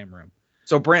this in happen? the same room.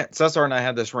 So Brant, Cesar, and I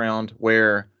had this round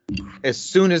where as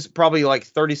soon as probably like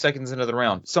 30 seconds into the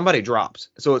round, somebody drops.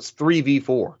 So it's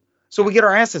 3v4. So we get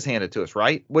our asses handed to us,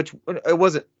 right? Which it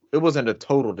wasn't a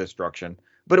total destruction,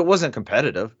 but it wasn't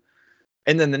competitive.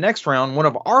 And then the next round, one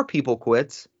of our people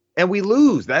quits and we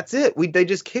lose. That's it. They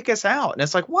just kick us out. And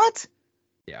it's like, what?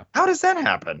 Yeah. How does that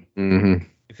happen? Mm-hmm.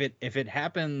 If it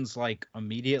happens like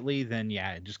immediately, then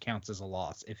yeah, it just counts as a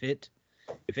loss. If it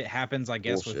happens, I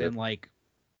guess Bullshit. within like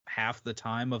half the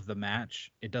time of the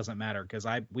match, it doesn't matter because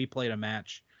we played a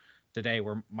match today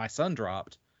where my son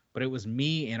dropped, but it was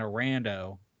me and a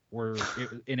rando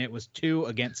and it was 2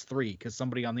 against 3 because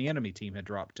somebody on the enemy team had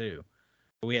dropped 2.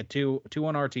 But we had two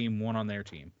on our team, 1 on their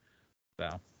team.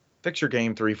 So Fix your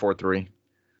game 343.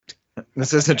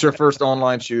 This isn't your first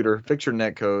online shooter. Fix your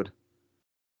net code.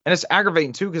 And it's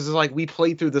aggravating too because it's like we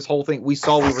played through this whole thing. We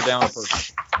saw we were down a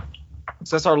person.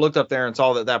 Cesar looked up there and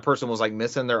saw that person was like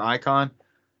missing their icon.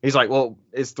 He's like, well,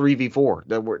 it's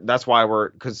 3v4. That's why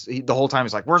because the whole time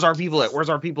he's like, where's our people at? Where's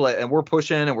our people at? And we're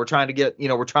pushing and we're trying to get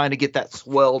that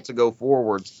swell to go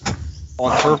forwards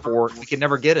on turf war. We can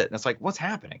never get it. And it's like, what's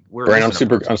happening? Brand, I'm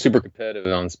super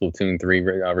competitive on Splatoon 3.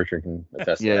 Richard can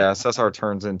attest to that. Yeah, Cesar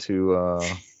turns into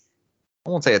I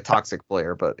won't say a toxic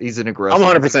player, but he's an aggressive.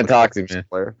 I'm 100% toxic, man.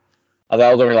 Player. I was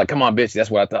over here like, come on, bitch.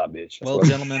 That's what I thought, bitch. That's well, what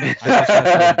gentlemen,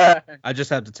 I just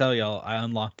have to tell y'all I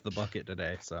unlocked the bucket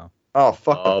today. So Oh,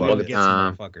 fuck Oh, the bucket bucket. get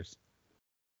some motherfuckers.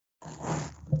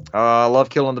 I love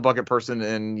killing the bucket person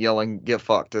and yelling "get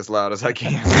fucked" as loud as I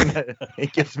can.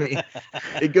 it gives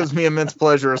me immense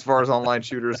pleasure as far as online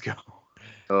shooters go.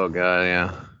 Oh god,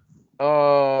 yeah.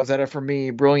 Oh, is that it for me?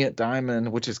 Brilliant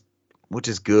Diamond, which is which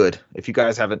is good. If you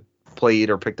guys haven't played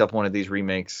or picked up one of these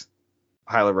remakes,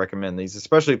 highly recommend these,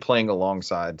 especially playing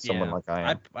alongside someone like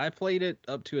I am. I played it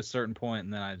up to a certain point,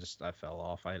 and then I fell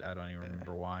off. I don't even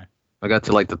remember why. I got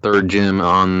to like the third gym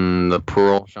on the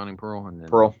Pearl, Shining Pearl, and then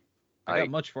Pearl. I got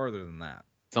much farther than that.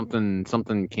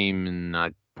 Something came and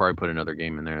I probably put another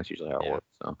game in there. That's usually how it works.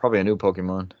 So Probably a new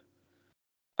Pokemon.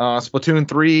 Splatoon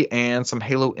 3 and some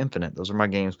Halo Infinite. Those are my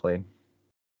games played.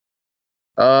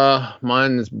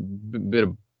 mine is bit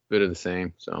of the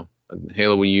same. So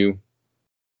Halo Wii U.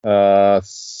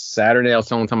 Saturday I was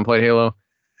the only time I played Halo.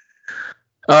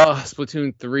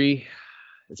 Splatoon 3.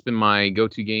 It's been my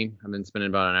go-to game. I've been spending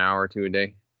about an hour or two a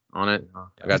day on it.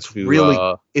 I got It's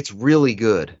really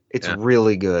good. It's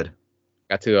really good.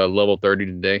 Got to level 30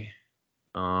 today.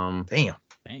 Damn.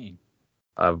 Dang.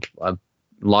 I've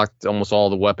locked almost all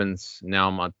the weapons.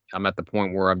 Now I'm at the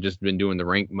point where I've just been doing the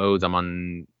rank modes. I'm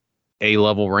on A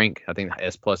level rank. I think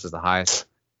S+ is the highest.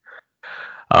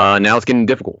 Now it's getting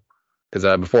difficult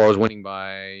because before I was winning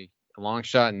by a long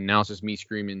shot, and now it's just me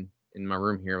screaming in my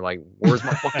room here like, "Where's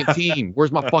my fucking team?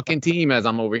 Where's my fucking team?" As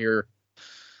I'm over here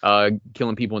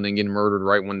killing people and then getting murdered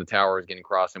right when the tower is getting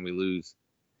crossed and we lose.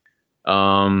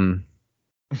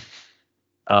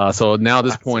 So now at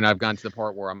this point, I've gotten to the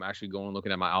part where I'm actually going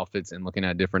looking at my outfits and looking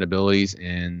at different abilities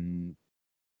and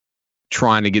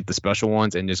trying to get the special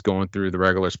ones and just going through the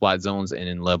regular splat zones and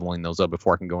then leveling those up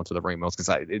before I can go into the rank modes.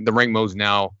 Because the rank modes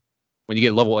now, when you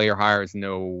get level A or higher, it's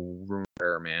no room for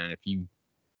error, man. I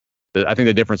think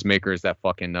the difference maker is that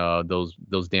fucking those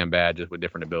damn badges with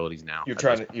different abilities now. You're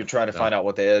trying to find out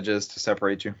what the edge is to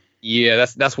separate you. Yeah,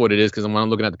 that's what it is. Because when I'm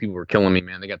looking at the people who are killing me,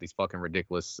 man, they got these fucking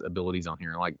ridiculous abilities on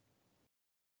here. Like,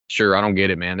 sure, I don't get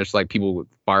it, man. There's like people who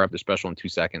fire up their special in 2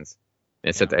 seconds.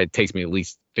 It takes me at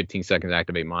least 15 seconds to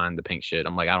activate mine to paint shit.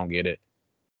 I'm like, I don't get it.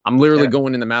 I'm literally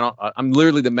going in the match.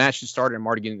 The match just started. I'm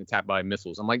already getting attacked by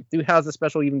missiles. I'm like, dude, how's the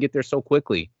special even get there so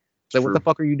quickly? It's like, what the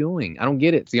fuck are you doing? I don't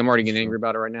get it. See, I'm already getting angry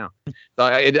about it right now. So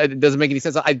it doesn't make any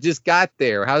sense. I just got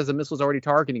there. How is the missiles already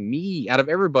targeting me? Out of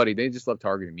everybody, they just love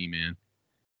targeting me, man.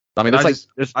 I mean,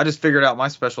 I just figured out my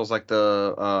specials like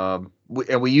and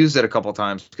we used it a couple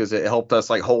times because it helped us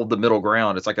like hold the middle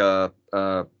ground. It's like a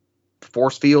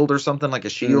force field or something, like a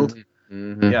shield.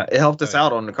 Mm-hmm. Yeah, it helped us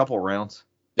out on a couple of rounds.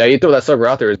 Yeah, you throw that sucker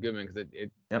out there is good, man, because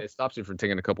it stops you from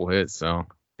taking a couple hits. So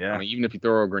yeah, I mean, even if you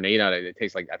throw a grenade at it, it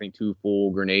takes like I think 2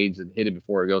 full grenades and hit it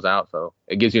before it goes out. So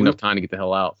it gives you enough time to get the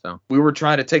hell out. So we were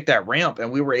trying to take that ramp,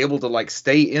 and we were able to like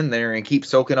stay in there and keep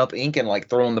soaking up ink and like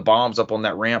throwing the bombs up on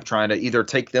that ramp, trying to either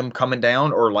take them coming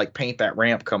down or like paint that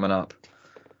ramp coming up.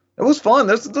 It was fun.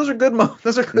 Those are good moments.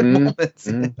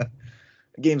 Mm-hmm.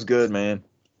 The game's good, man.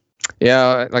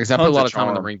 Yeah, like I said, I put a lot of time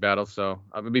in the ring battles, so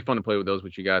it would be fun to play with those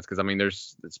with you guys. Because I mean,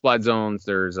 there's splat zones,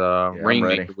 there's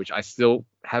Rainmaker, which I still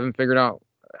haven't figured out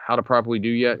how to properly do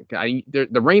yet.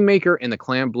 The Rainmaker and the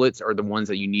Clan Blitz are the ones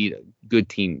that you need good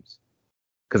teams,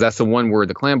 because that's the one where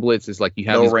the Clan Blitz is like you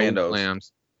have these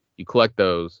clams, you collect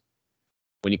those.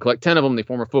 When you collect 10 of them, they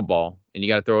form a football, and you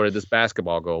got to throw it at this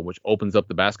basketball goal, which opens up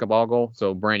the basketball goal.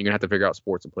 So, Brant, you're gonna have to figure out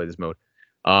sports and play this mode.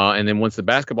 And then once the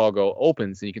basketball goal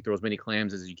opens, then you can throw as many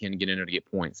clams as you can get in there to get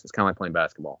points. It's kind of like playing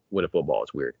basketball with a football.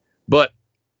 It's weird, but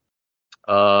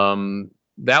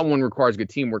that one requires good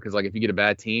teamwork. Because like if you get a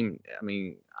bad team, I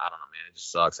mean, I don't know, man, it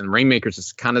just sucks. And Rainmakers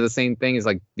is kind of the same thing. Is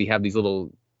like they have these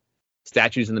little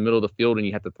statues in the middle of the field, and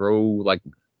you have to throw like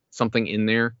something in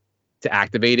there to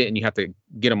activate it, and you have to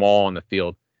get them all on the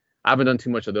field. I haven't done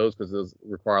too much of those because those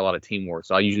require a lot of teamwork.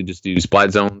 So I usually just do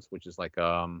splat zones, which is like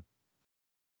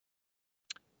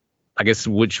I guess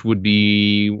which would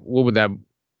be what would that?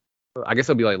 I guess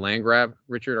it'll be like land grab,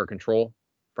 Richard, or control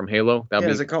from Halo. That'd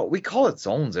be, is it called? We call it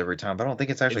zones every time, but I don't think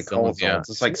it's actually called zones. Yeah.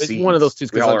 It's like seeds. One of those two.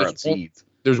 Seeds.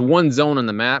 There's one zone on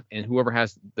the map, and whoever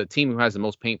has the team who has the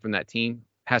most paint from that team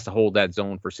has to hold that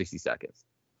zone for 60 seconds.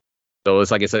 So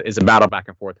it's like it's a battle back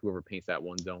and forth. Whoever paints that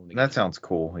one zone. That sounds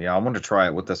cool. Yeah, I want to try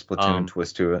it with the Splatoon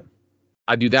twist to it.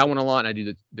 I do that one a lot, and I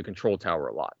do the control tower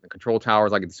a lot. The control tower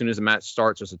is like as soon as the match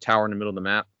starts, there's a tower in the middle of the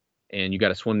map. And you got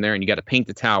to swim there, and you got to paint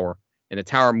the tower, and the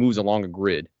tower moves along a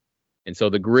grid. And so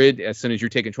the grid, as soon as you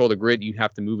take control of the grid, you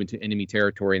have to move into enemy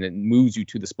territory, and it moves you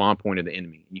to the spawn point of the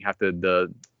enemy. And you have to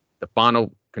the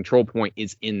final control point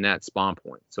is in that spawn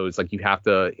point. So it's like you have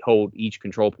to hold each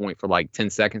control point for like 10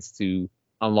 seconds to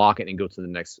unlock it and go to the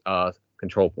next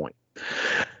control point.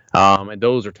 And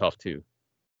those are tough too.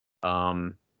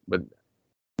 But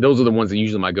those are the ones that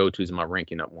usually my go-tos and my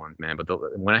ranking up ones, man.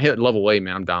 But when I hit level A,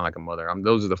 man, I'm down like a mother.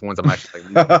 Those are the ones I'm actually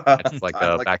like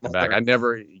back to back. I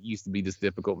never used to be this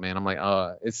difficult, man. I'm like,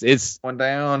 it's one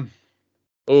down.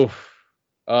 Oof.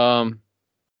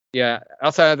 Yeah,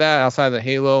 outside of the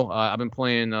Halo, I've been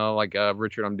playing like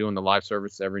Richard. I'm doing the live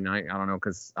service every night. I don't know,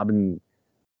 because I've been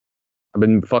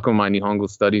fucking with my Nihongo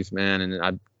studies, man,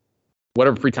 and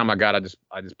whatever free time I got, I just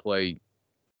play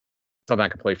something I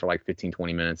can play for like 15,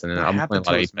 20 minutes, and then What I've been playing happened a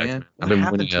lot to of us, Apex. man? I've What been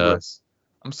happened winning. to us?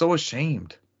 I'm so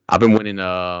ashamed. I've been winning.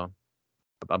 I've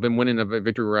been winning the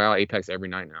Victory Royale Apex every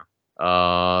night now.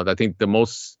 I think the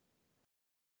most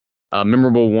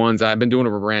memorable ones I've been doing it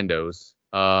with randos.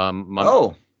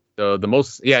 The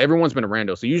most, yeah, everyone's been a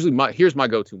rando. So usually here's my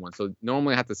go-to one. So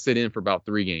normally I have to sit in for about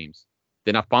 3 games.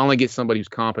 Then I finally get somebody who's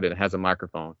competent and has a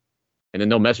microphone, and then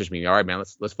they'll message me. All right, man,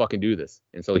 let's fucking do this.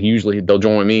 And so they'll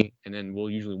join me, and then we'll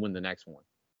usually win the next one.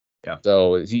 Yeah.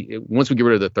 So once we get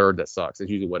rid of the third, that sucks. That's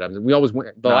usually what happens. We always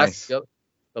win.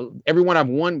 Everyone I've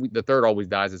won, the third always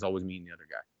dies. It's always me and the other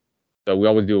guy. So we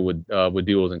always do it with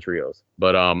duos and trios.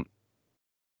 But I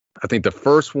think the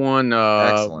first one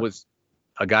was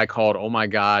a guy called Oh My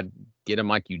God, Get a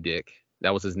Mic, You Dick.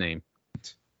 That was his name.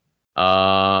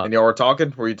 And y'all were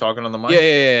talking? Were you talking on the mic?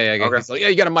 Yeah. Okay. He's like, yeah,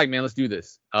 you got a mic, man. Let's do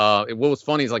this. What was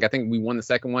funny is, like, I think we won the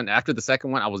second one. After the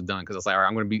second one, I was done, because I was like, all right,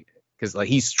 I'm gonna be, because like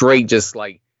he's straight just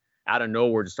like out of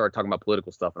nowhere just started talking about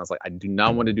political stuff, and I was like, I do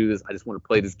not want to do this. I just want to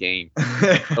play this game.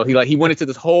 So he went into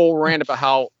this whole rant about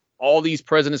how all these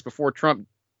presidents before Trump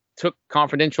took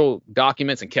confidential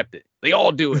documents and kept it. They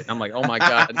all do it. And I'm like, oh my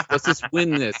God, let's just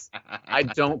win this. I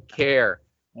don't care.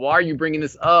 Why are you bringing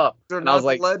this up? They're and I not was the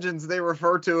like, legends they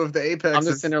refer to of the Apex. I'm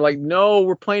just sitting there like, no,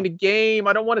 we're playing a game.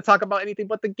 I don't want to talk about anything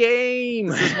but the game.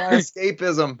 This is my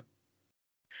escapism.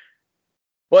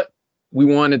 But we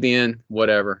won at the end.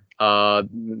 Whatever.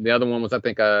 The other one was, I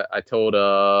think I told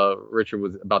Richard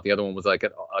was about the other one was like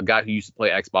a guy who used to play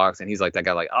Xbox, and he's like that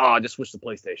guy, like, oh, I just switched to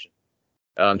PlayStation.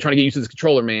 I'm trying to get used to this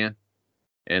controller, man.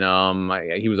 And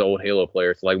he was an old Halo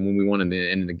player, so like when we won in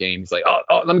the end of the game, he's like,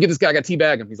 oh, let me get this guy. I got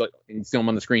teabag him. He's like, and you see him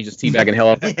on the screen, just teabagging hell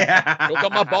up. Yeah. Choke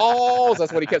up my balls.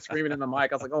 That's what he kept screaming in the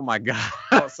mic. I was like, oh my God.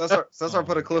 Cesar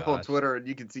put a clip on Twitter, and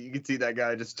you can see that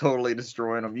guy just totally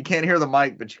destroying him. You can't hear the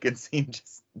mic, but you can see him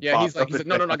just. Yeah, he's like,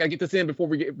 no, I gotta get this in before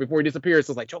he disappears.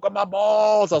 So I was like, choke up my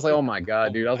balls. I was like, oh my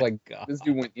God, dude. I was like, this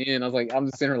dude went in. I was like, I'm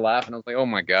just sitting here laughing. I was like, oh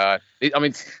my God. I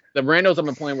mean, the randos I've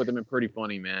been playing with have been pretty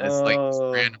funny, man. It's like just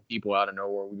random people out of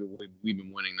nowhere. We've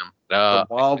been winning them. The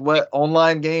Wild West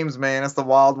online games, man. It's the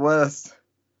Wild West.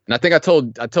 And I think I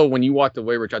told when you walked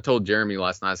away, Rich, I told Jeremy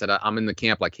last night. I said I'm in the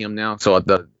camp like him now. So as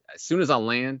soon as I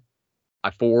land,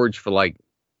 I forage for like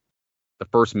the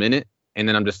first minute, and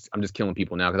then I'm just killing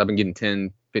people now, because I've been getting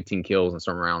 10, 15 kills in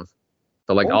some rounds.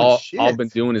 So like all I've been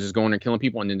doing is just going there killing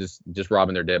people and then just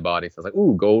robbing their dead bodies. So I was like,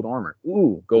 ooh, gold armor.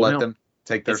 Ooh, gold helmet. Let them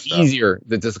take their stuff. It's easier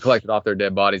to just collect it off their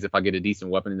dead bodies if I get a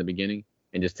decent weapon in the beginning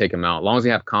and just take them out. As long as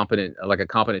you have a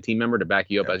competent team member to back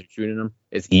you up as you're shooting them,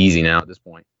 it's easy now at this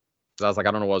point. So I was like,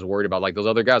 I don't know what I was worried about. Like those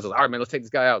other guys, I was like, all right, man, let's take this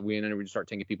guy out. And then we just start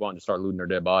taking people out and just start looting their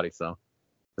dead bodies. So,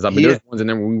 because I've been doing ones, and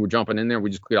then when we were jumping in there, we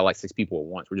just cleared out like 6 people at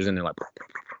once. We're just in there like,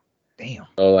 damn.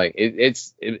 So like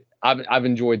I've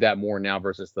enjoyed that more now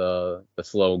versus the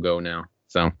slow go now.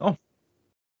 So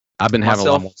I've been having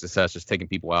a lot more success just taking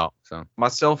people out. So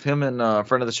myself, him, and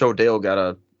friend of the show Dale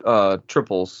got a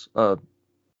triple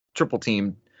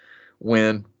team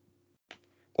win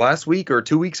last week or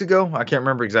 2 weeks ago. I can't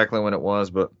remember exactly when it was,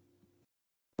 but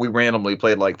we randomly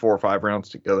played like 4 or 5 rounds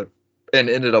together and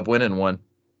ended up winning one.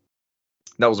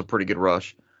 That was a pretty good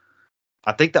rush.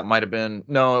 I think that might have been,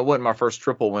 no, it wasn't my first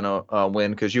triple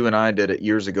win, because you and I did it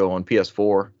years ago on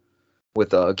PS4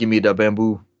 with Gimme Da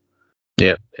Bamboo.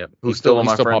 Yep. Who's still on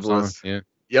my friends list. Yeah.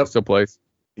 Yep. Still plays.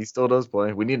 He still does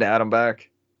play. We need to add him back.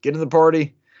 Get in the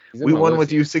party. We won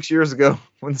with you 6 years ago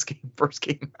when this game first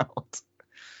came out.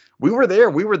 We were there.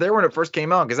 We were there when it first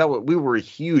came out, because we were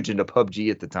huge into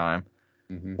PUBG at the time.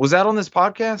 Mm-hmm. Was that on this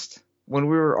podcast when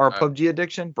we were our PUBG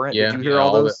addiction? Brent, did you hear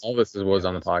all those? All this was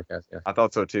on the podcast. Yeah. I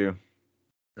thought so too.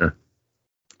 Yeah.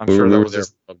 I'm sure that was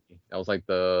just PUBG. That was like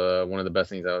one of the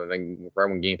best things. I think right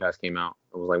when Game Pass came out,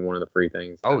 it was like one of the free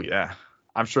things. Oh yeah.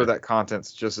 I'm sure that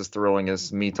content's just as thrilling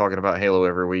as me talking about Halo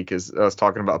every week, as us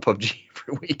talking about PUBG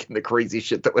every week and the crazy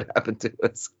shit that would happen to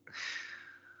us.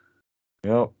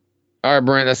 Yep. All right,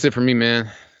 Brent, that's it for me,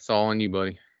 man. It's all on you,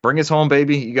 buddy. Bring us home,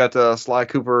 baby. You got Sly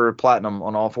Cooper Platinum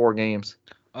on all 4 games.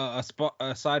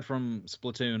 Aside from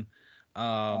Splatoon,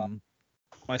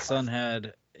 my son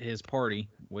had his party,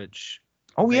 which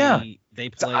they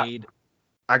played.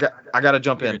 I got to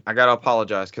jump in. I got to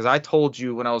apologize, because I told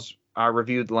you when I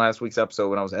reviewed last week's episode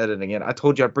when I was editing it, I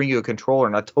told you I'd bring you a controller,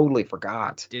 and I totally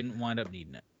forgot. Didn't wind up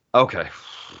needing it. Okay.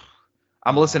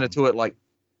 I'm listening to it like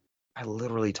I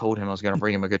literally told him I was going to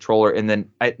bring him a controller, and then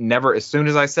as soon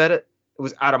as I said it, it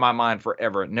was out of my mind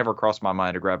forever. It never crossed my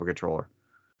mind to grab a controller.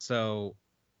 So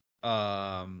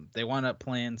They wound up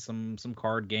playing some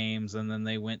card games, and then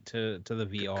they went to the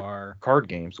VR. Card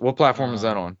games. What platform is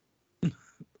that on?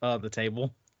 The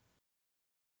tabletop,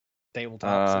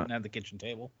 sitting at the kitchen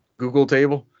table. Google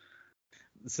table.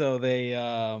 So they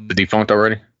The defunct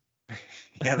already.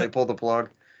 Yeah, they pulled the plug.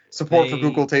 Support for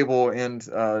Google table in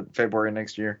February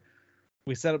next year.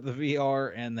 We set up the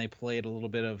VR and they played a little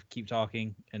bit of Keep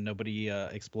Talking and Nobody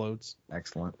Explodes.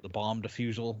 Excellent. The bomb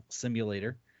defusal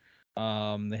simulator.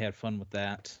 They had fun with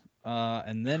that.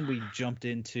 And then we jumped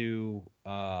into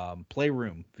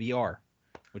Playroom VR,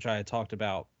 which I had talked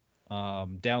about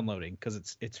downloading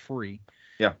because it's free.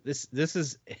 Yeah.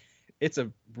 It's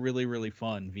a really, really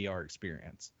fun VR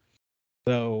experience.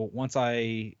 So once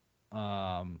I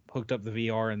hooked up the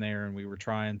VR in there and we were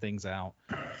trying things out,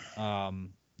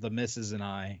 the missus and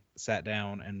I sat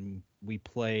down and we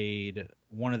played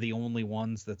one of the only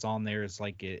ones that's on there. Is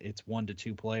like it's 1 to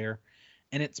 2 player,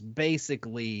 and it's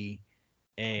basically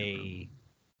a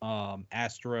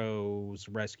Astro's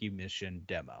Rescue Mission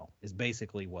demo is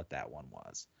basically what that one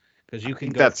was. Because you can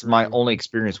go that's through, my only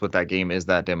experience with that game is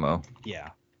that demo. Yeah,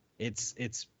 it's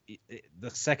the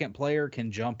second player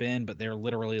can jump in, but they're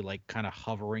literally like kind of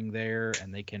hovering there,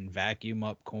 and they can vacuum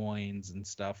up coins and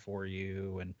stuff for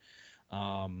you, and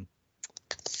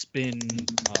spin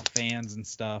fans and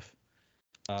stuff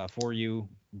for you,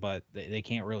 but they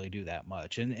can't really do that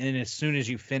much. And as soon as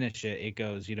you finish it, it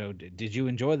goes, did you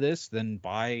enjoy this? Then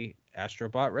buy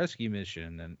Astrobot Rescue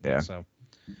Mission. And yeah. So,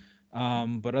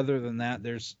 but other than that,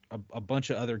 there's a bunch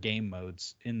of other game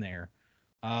modes in there.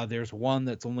 There's one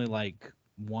that's only like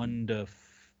 1 to,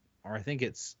 or I think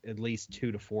it's at least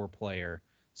 2 to 4 player.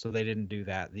 So they didn't do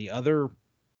that. The other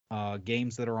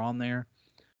games that are on there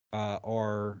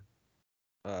are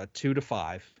 2 to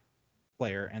 5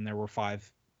 player, and there were five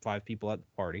people at the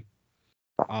party,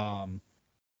 or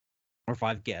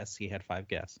 5 guests. He had 5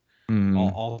 guests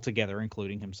all together,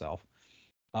 including himself.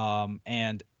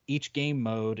 And each game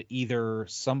mode, either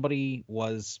somebody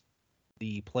was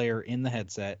the player in the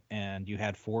headset and you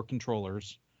had 4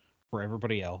 controllers for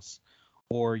everybody else,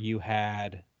 or you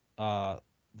had the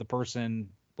person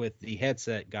with the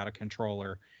headset got a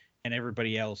controller and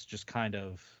everybody else just kind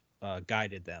of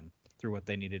guided them through what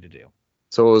they needed to do.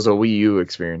 So it was a Wii U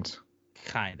experience.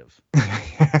 Kind of.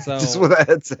 So just with a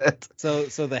headset.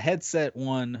 So the headset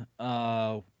one,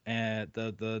 and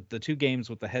the 2 games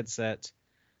with the headset,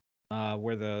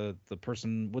 where the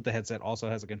person with the headset also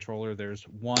has a controller. There's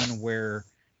one where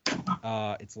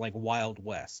it's like Wild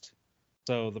West.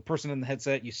 So the person in the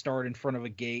headset, you start in front of a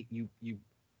gate, you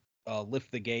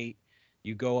lift the gate,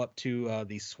 you go up to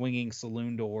these swinging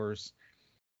saloon doors,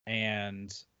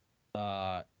 and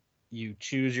you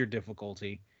choose your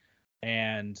difficulty,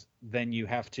 and then you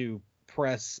have to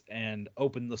press and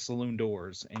open the saloon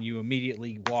doors, and you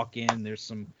immediately walk in. There's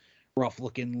some rough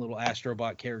looking little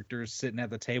Astrobot characters sitting at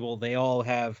the table. They all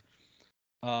have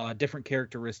different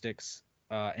characteristics,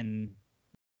 and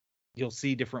you'll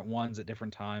see different ones at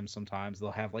different times. Sometimes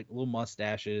they'll have like little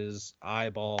mustaches,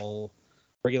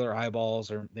 regular eyeballs,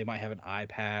 or they might have an eye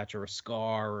patch or a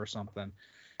scar or something.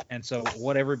 And so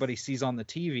what everybody sees on the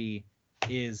TV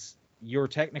is you're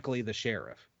technically the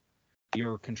sheriff.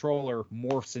 Your controller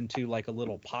morphs into like a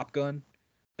little pop gun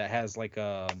that has like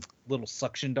little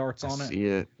suction darts on it. I see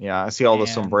it. Yeah, I see all the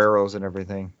sombreros and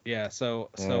everything. Yeah, so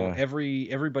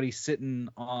everybody sitting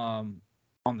on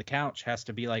the couch has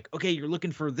to be like, okay, you're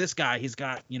looking for this guy. He's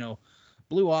got,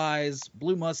 blue eyes,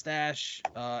 blue mustache,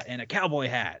 and a cowboy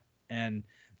hat. And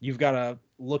you've got to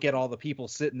look at all the people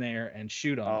sitting there and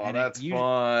shoot them. Oh, and that's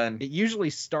fun. It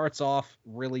usually starts off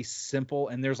really simple,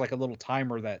 and there's like a little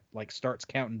timer that like starts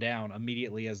counting down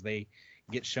immediately as they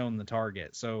get shown the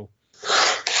target. So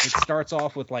it starts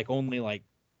off with like only like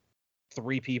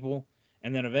 3 people,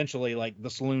 and then eventually like the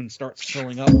saloon starts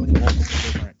filling up with multiple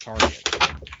different targets,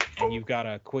 and you've got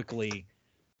to quickly,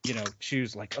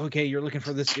 choose like, okay, you're looking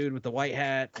for this dude with the white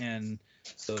hat and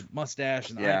the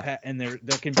mustache and the eye patch, and there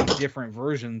can be different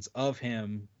versions of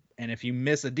him, and if you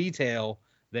miss a detail,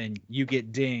 then you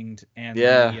get dinged, and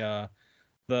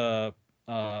the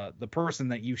person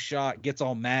that you shot gets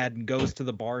all mad and goes to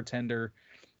the bartender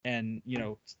and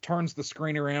turns the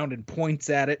screen around and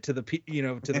points at it to the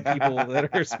people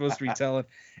that are supposed to be telling,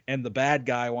 and the bad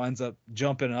guy winds up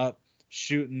jumping up,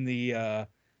 shooting the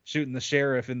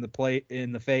sheriff in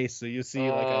the face. So you see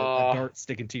like a dart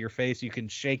sticking to your face. You can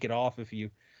shake it off if you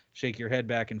shake your head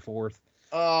back and forth.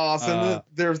 So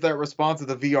there's that response of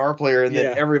the VR player, and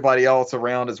then everybody else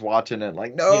around is watching it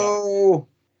like, no.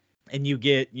 Yeah. And you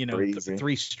get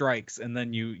 3 strikes, and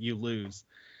then you lose.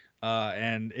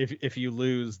 And if you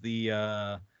lose,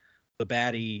 the the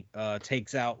baddie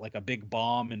takes out like a big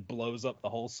bomb and blows up the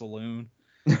whole saloon.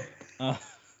 Uh,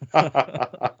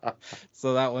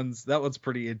 so that one's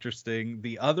pretty interesting.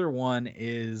 The other one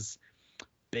is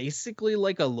basically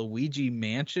like a Luigi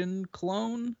Mansion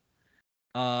clone.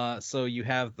 So you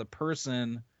have the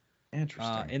person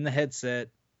Interesting. in the headset.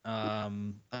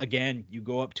 Again, you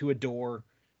go up to a door,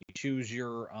 you choose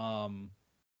your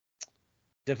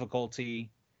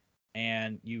difficulty,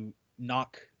 and you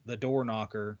knock the door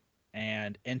knocker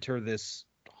and enter this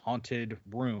haunted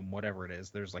room, whatever it is.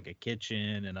 There's like a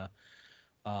kitchen and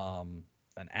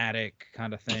an attic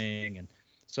kind of thing, and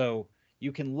so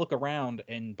you can look around,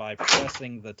 and by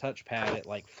pressing the touchpad, it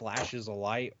like flashes a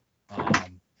light,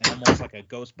 and almost like a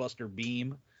Ghostbuster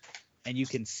beam, and you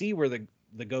can see where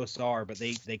the ghosts are, but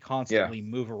they constantly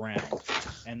move around.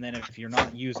 And then if you're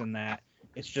not using that,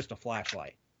 it's just a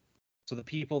flashlight. So the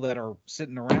people that are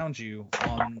sitting around you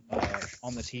on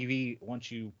the TV, once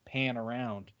you pan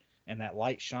around and that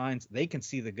light shines, they can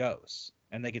see the ghosts,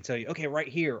 and they can tell you, okay, right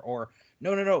here, or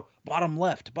no, bottom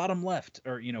left,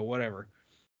 or whatever.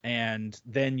 And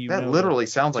then that literally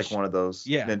sounds like one of those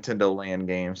Nintendo Land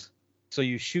games. So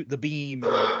you shoot the beam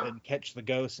and catch the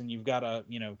ghost, and you've got to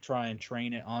try and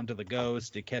train it onto the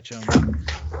ghost to catch them.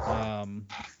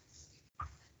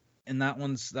 And that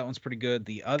one's pretty good.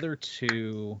 The other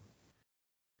two.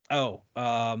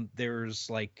 There's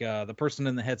like the person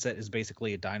in the headset is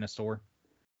basically a dinosaur,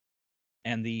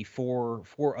 and the four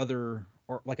other,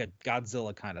 or like a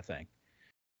Godzilla kind of thing.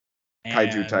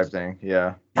 Kaiju type thing,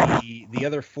 yeah. The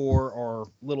other four are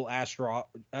little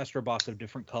astrobots of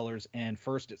different colors, and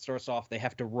first it starts off they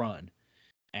have to run,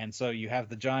 and so you have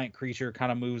the giant creature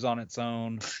kind of moves on its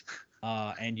own,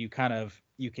 and you can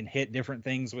hit different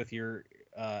things with your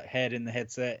head in the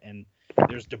headset, and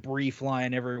there's debris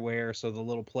flying everywhere, so the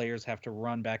little players have to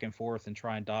run back and forth and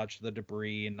try and dodge the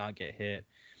debris and not get hit.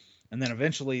 And then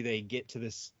eventually they get to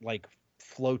this like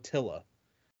flotilla,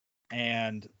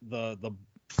 and the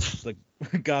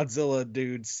Godzilla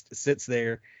dude sits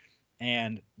there,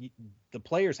 and the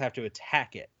players have to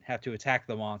attack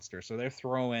the monster. So they're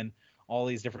throwing all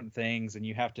these different things, and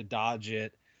you have to dodge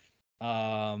it.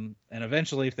 And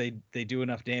eventually, if they do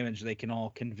enough damage, they can all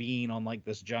convene on like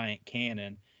this giant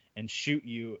cannon and shoot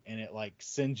you, and it like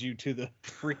sends you to the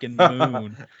freaking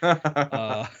moon.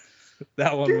 That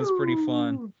one was pretty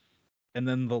fun. And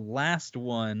then the last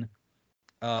one,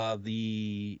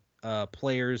 the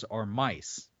players are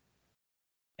mice,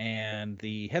 and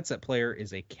the headset player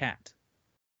is a cat,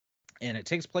 and it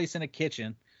takes place in a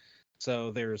kitchen.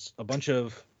 So there's a bunch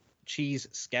of cheese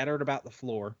scattered about the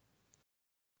floor.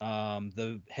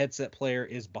 The headset player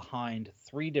is behind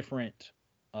 3 different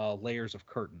layers of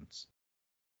curtains,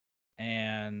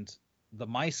 and the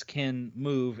mice can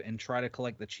move and try to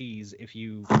collect the cheese. If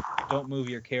you don't move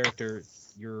your character,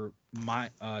 your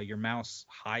mouse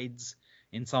hides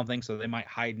in something, so they might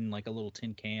hide in like a little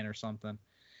tin can or something.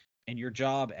 And your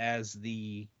job as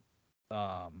the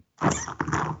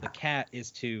cat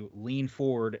is to lean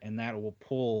forward, and that will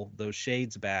pull those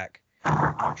shades back.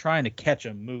 You're trying to catch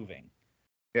them moving.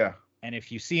 Yeah. And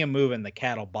if you see them moving, the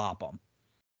cat will bop them.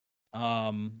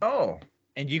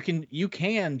 And you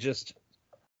can just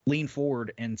lean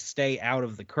forward and stay out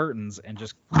of the curtains and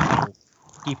just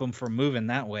keep them from moving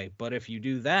that way. But if you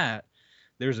do that,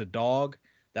 there's a dog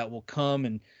that will come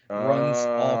and runs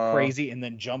all crazy and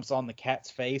then jumps on the cat's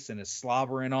face and is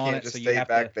slobbering on it. Just so you have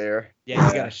back to there. Yeah,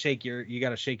 you gotta shake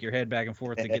your head back and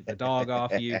forth to get the dog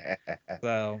off you.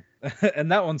 So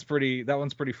and that one's pretty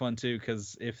fun too,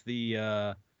 because if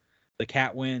the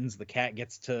cat wins, the cat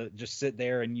gets to just sit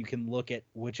there, and you can look at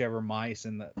whichever mice,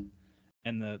 and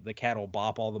the cat will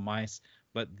bop all the mice.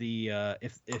 But the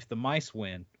if the mice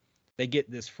win, they get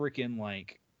this freaking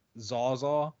like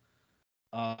Zawzaw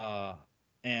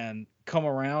and come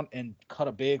around and cut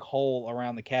a big hole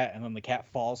around the cat, and then the cat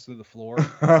falls through the floor.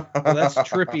 So that's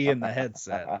trippy in the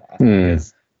headset.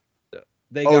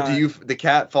 The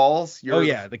cat falls?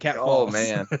 The cat falls. Oh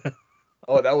man.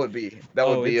 That would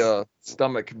be a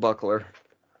stomach buckler.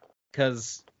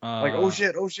 Because like oh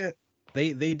shit.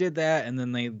 They did that, and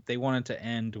then they wanted to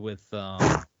end with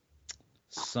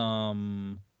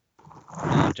some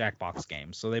Jackbox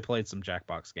games. So they played some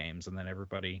Jackbox games, and then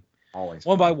everybody always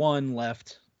one by one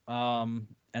left. And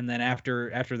then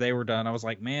after they were done, I was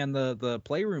like, man, the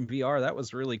Playroom VR, that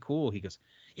was really cool. He goes,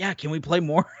 yeah, can we play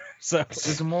more? So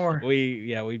some more.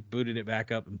 We booted it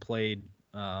back up and played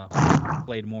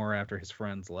more after his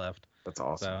friends left. That's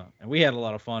awesome. So, and we had a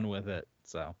lot of fun with it.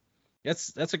 So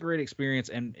that's a great experience,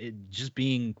 and it just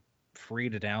being free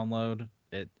to download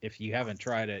If you haven't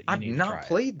tried it, you I've need to try not it.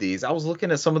 played these. I was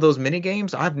looking at some of those mini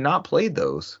games. I've not played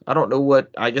those. I don't know what.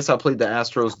 I guess I played the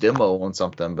Astros demo on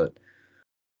something, but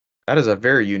that is a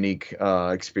very unique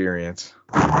experience.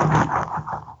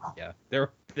 Yeah,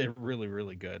 they're really,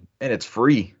 really good. And it's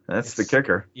free. That's the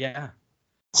kicker. Yeah.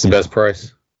 It's the best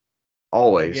price.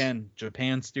 Always. Again,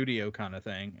 Japan studio kind of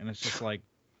thing, and it's just like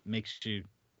makes you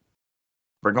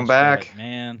Bring them makes you go back. like,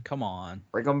 man, come on.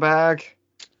 Bring them back.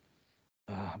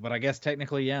 But I guess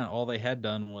technically, yeah, all they had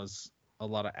done was a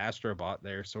lot of Astrobot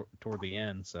there toward the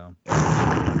end. So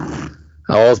I'll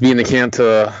always be in the camp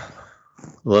to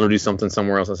let them do something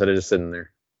somewhere else instead of just sitting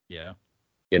there yeah.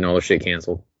 getting all their shit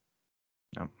canceled.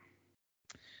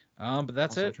 But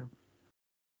that's Also it. true.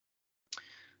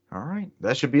 All right.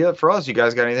 That should be it for us. You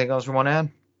guys got anything else you want to add?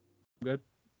 Good.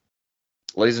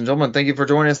 Ladies and gentlemen, thank you for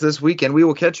joining us this week, and we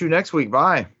will catch you next week.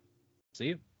 Bye. See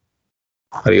you.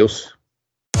 Adios.